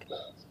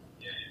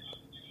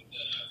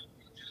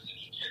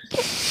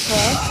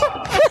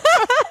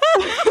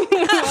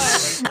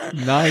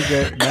 Not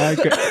great.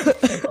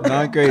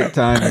 Not great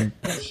timing.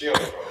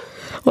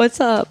 What's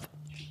up?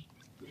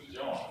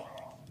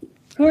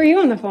 Who are you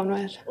on the phone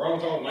with? We're on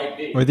the phone with Mike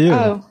D. With you?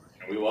 Oh.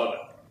 And we love it.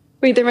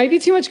 Wait, there might be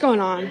too much going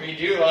on. We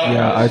do love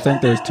Yeah, it. I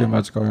think there's too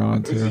much going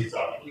on Who's too. she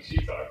talking? Who's she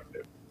talking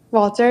to?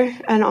 Walter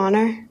and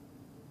Honor.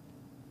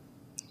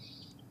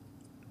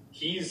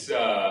 He's,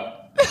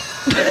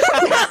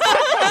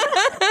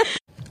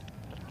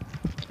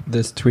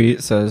 This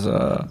tweet says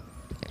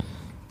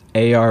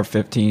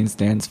AR-15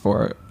 stands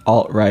for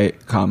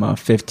alt-right, comma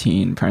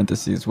 15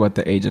 parentheses what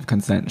the age of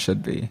consent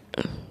should be.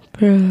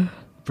 Bruh.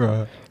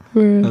 Bruh.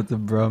 Bruh. That's a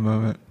bruh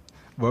moment.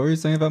 What were you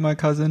saying about my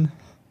cousin?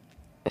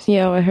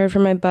 Yo, I heard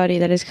from my buddy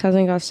that his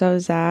cousin got so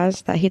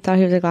zazzed that he thought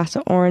he was a glass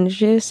of orange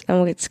juice and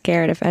would get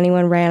scared if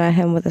anyone ran at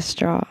him with a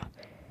straw.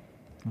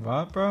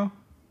 What, bro?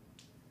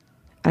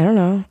 I don't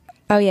know.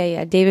 Oh,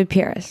 yeah. David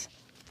Pierce.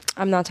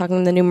 I'm not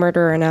talking the new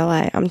murderer in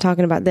LA. I'm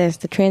talking about this,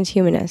 the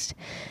transhumanist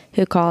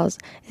who calls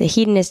the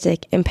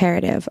hedonistic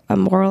imperative a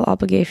moral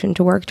obligation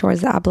to work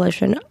towards the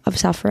abolition of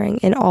suffering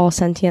in all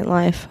sentient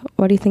life.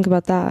 What do you think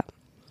about that?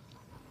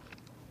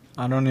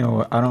 I don't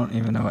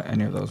even know what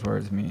any of those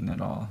words mean at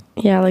all.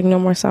 Yeah, like no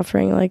more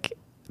suffering. Like,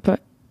 but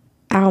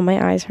ow,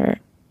 my eyes hurt.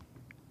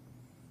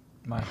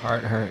 My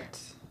heart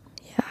hurts.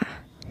 Yeah.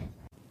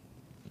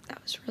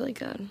 That was really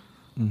good.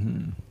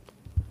 Mm-hmm.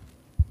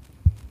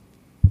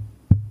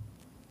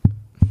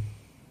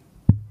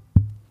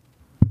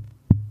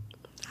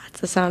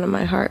 That's the sound of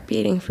my heart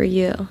beating for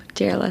you,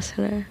 dear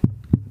listener.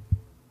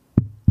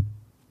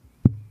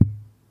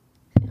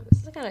 Yeah, this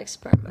is like an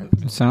experiment.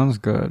 It sounds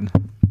good.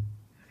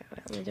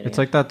 Let me do it It's again.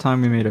 like that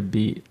time we made a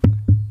beat.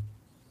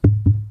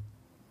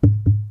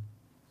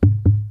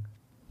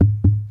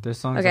 This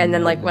song. Okay, and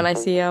then like when I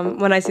see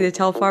the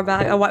Telfar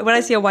bag, when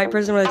I see a white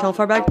person with a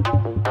Telfar bag.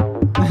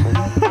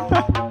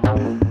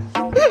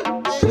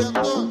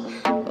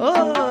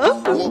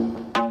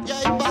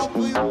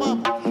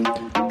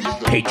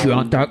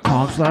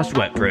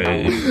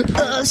 Patreon.com/wetbrain.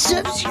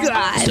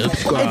 Subscribe.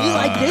 Subscribe. If you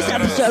like this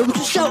episode, which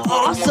is so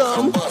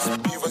awesome.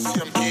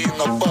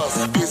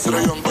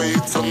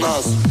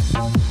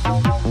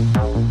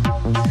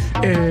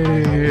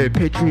 Hey,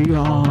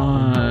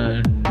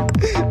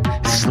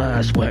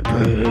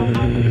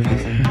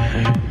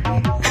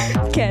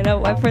 Patreon/wetbrain. Can a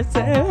white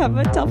person have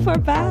a tougher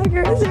bag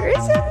or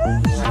seriously?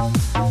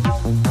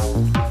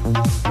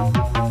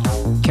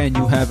 Can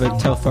you have a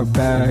tougher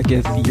bag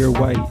if you're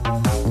white?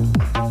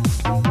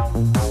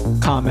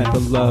 Comment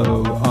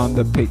below on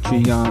the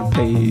Patreon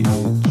page.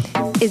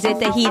 Is it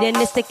the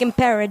hedonistic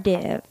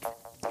imperative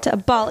to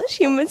abolish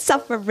human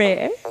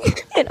suffering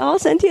in all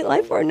sentient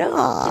life or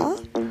not?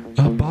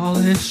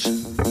 Abolish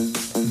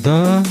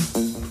the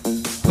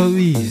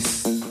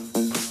police.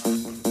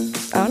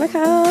 I want to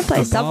kind of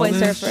play Subway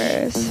Abolish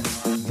Surfers.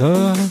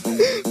 The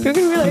People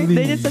can be like,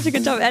 they did such a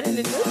good job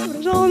editing this, but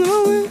it's all in the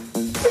moment.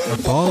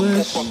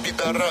 abolish the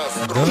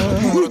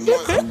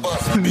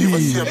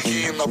police.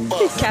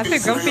 Cafe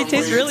Grumpy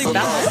tastes really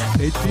bad.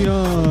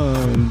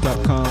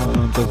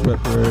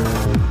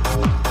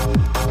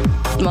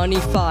 Patreon.com/wetbrain. Money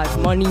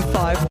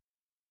 5.